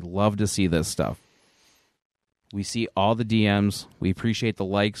 we love to see this stuff. We see all the DMs. We appreciate the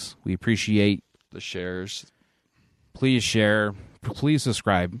likes. We appreciate the shares. Please share. Please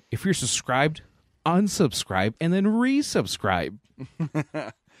subscribe. If you're subscribed, unsubscribe and then resubscribe.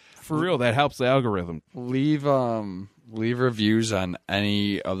 For real, that helps the algorithm. Leave reviews on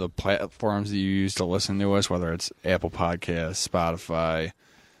any of the platforms that you use to listen to us, whether it's Apple Podcasts, Spotify,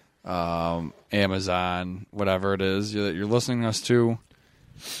 Amazon, whatever it is that you're listening to us to.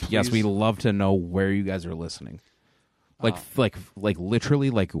 Please. Yes, we love to know where you guys are listening. Like literally,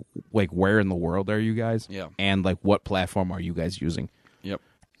 like where in the world are you guys? Yeah. And like what platform are you guys using? Yep.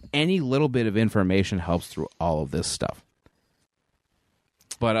 Any little bit of information helps through all of this stuff.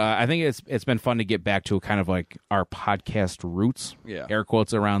 But I think it's been fun to get back to kind of like our podcast roots. Yeah. Air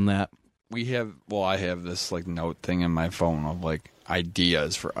quotes around that. I have this like note thing in my phone of like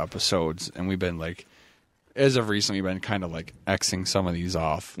ideas for episodes, and we've been like, as of recently, been kind of like Xing some of these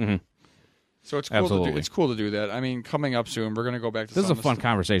off. Mm-hmm. So it's cool to do. It's cool to do that. I mean, coming up soon, we're gonna go back to this is a fun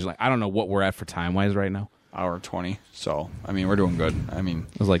conversation. Like, I don't know what we're at for time wise right now. Hour 20. So I mean, we're doing good. I mean,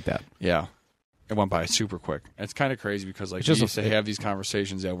 it was like that. Yeah, it went by super quick. It's kind of crazy because like we used to have these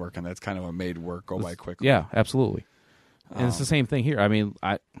conversations at work, and that's kind of what made work go by quickly. Yeah, absolutely. And it's the same thing here. I mean,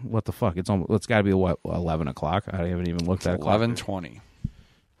 what the fuck? It's got to be 11 o'clock. I haven't even looked at 11:20.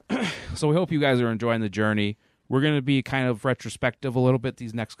 So we hope you guys are enjoying the journey. We're going to be kind of retrospective a little bit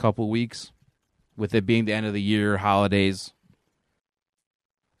these next couple weeks, with it being the end of the year, holidays.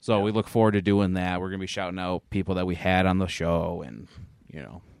 So we look forward to doing that. We're going to be shouting out people that we had on the show, and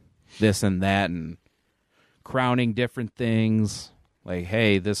this and that, and crowning different things. Like,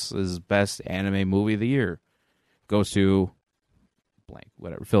 hey, this is best anime movie of the year. Goes to blank,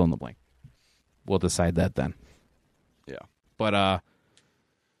 whatever, fill in the blank. We'll decide that then. Yeah. But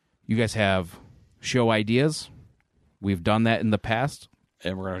you guys have show ideas. We've done that in the past.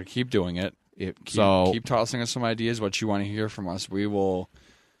 And we're going to keep doing it. Keep tossing us some ideas, what you want to hear from us. We will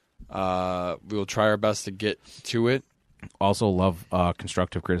try our best to get to it. Also love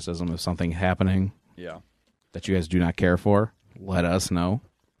constructive criticism of something happening. Yeah. That you guys do not care for. Let us know.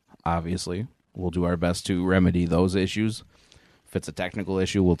 Obviously. We'll do our best to remedy those issues. If it's a technical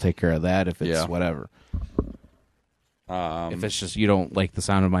issue, we'll take care of that. If it's whatever. If it's just you don't like the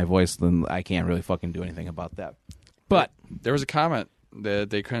sound of my voice, then I can't really fucking do anything about that. But there was a comment that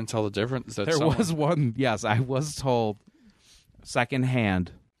they couldn't tell the difference. Was one. Yes, I was told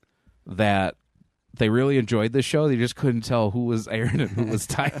secondhand that they really enjoyed the show. They just couldn't tell who was Aaron and who was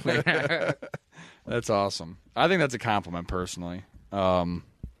Tyler. That's awesome. I think that's a compliment, personally.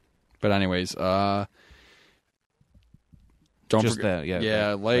 But anyways, don't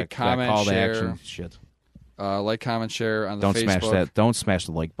forget. Like, comment, share. Shit. Like, comment, share on the Facebook. Smash that. Don't smash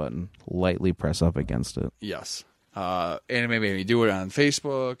the like button. Lightly press up against it. Yes. Anime Made Me Do It on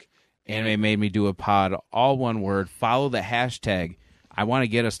Facebook. Anime Made Me Do It pod. All one word. Follow the hashtag. I want to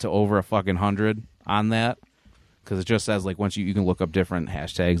get us to over a fucking 100. on that because it just says like once you can look up different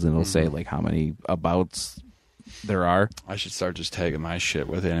hashtags and it'll say like how many abouts there are. I should start just tagging my shit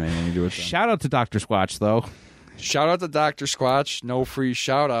with anything to do with them. Shout out to Dr. Squatch though. Shout out to Dr. Squatch. No free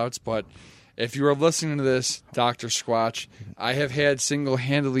shout outs, but if you are listening to this, Dr. Squatch, I have had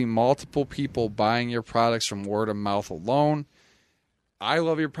single-handedly multiple people buying your products from word of mouth alone. I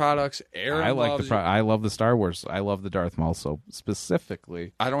love your products. Aaron I love the Star Wars. I love the Darth Maul soap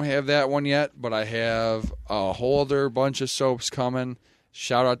specifically. I don't have that one yet, but I have a whole other bunch of soaps coming.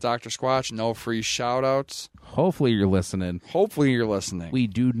 Shout out Dr. Squatch. No free shout outs. Hopefully you're listening. We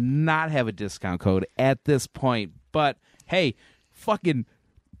do not have a discount code at this point, but hey, fucking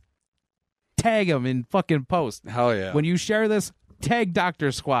tag them in fucking post. Hell yeah. When you share this, tag Dr.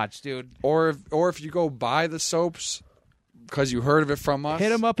 Squatch, dude. Or if you go buy the soaps because you heard of it from us, hit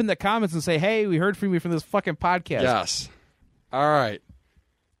them up in the comments and say, hey, we heard from you from this fucking podcast. Yes. All right.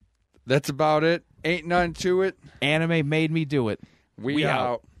 That's about it. Ain't nothing to it. Anime made me do it. We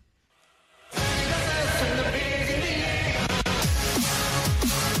out.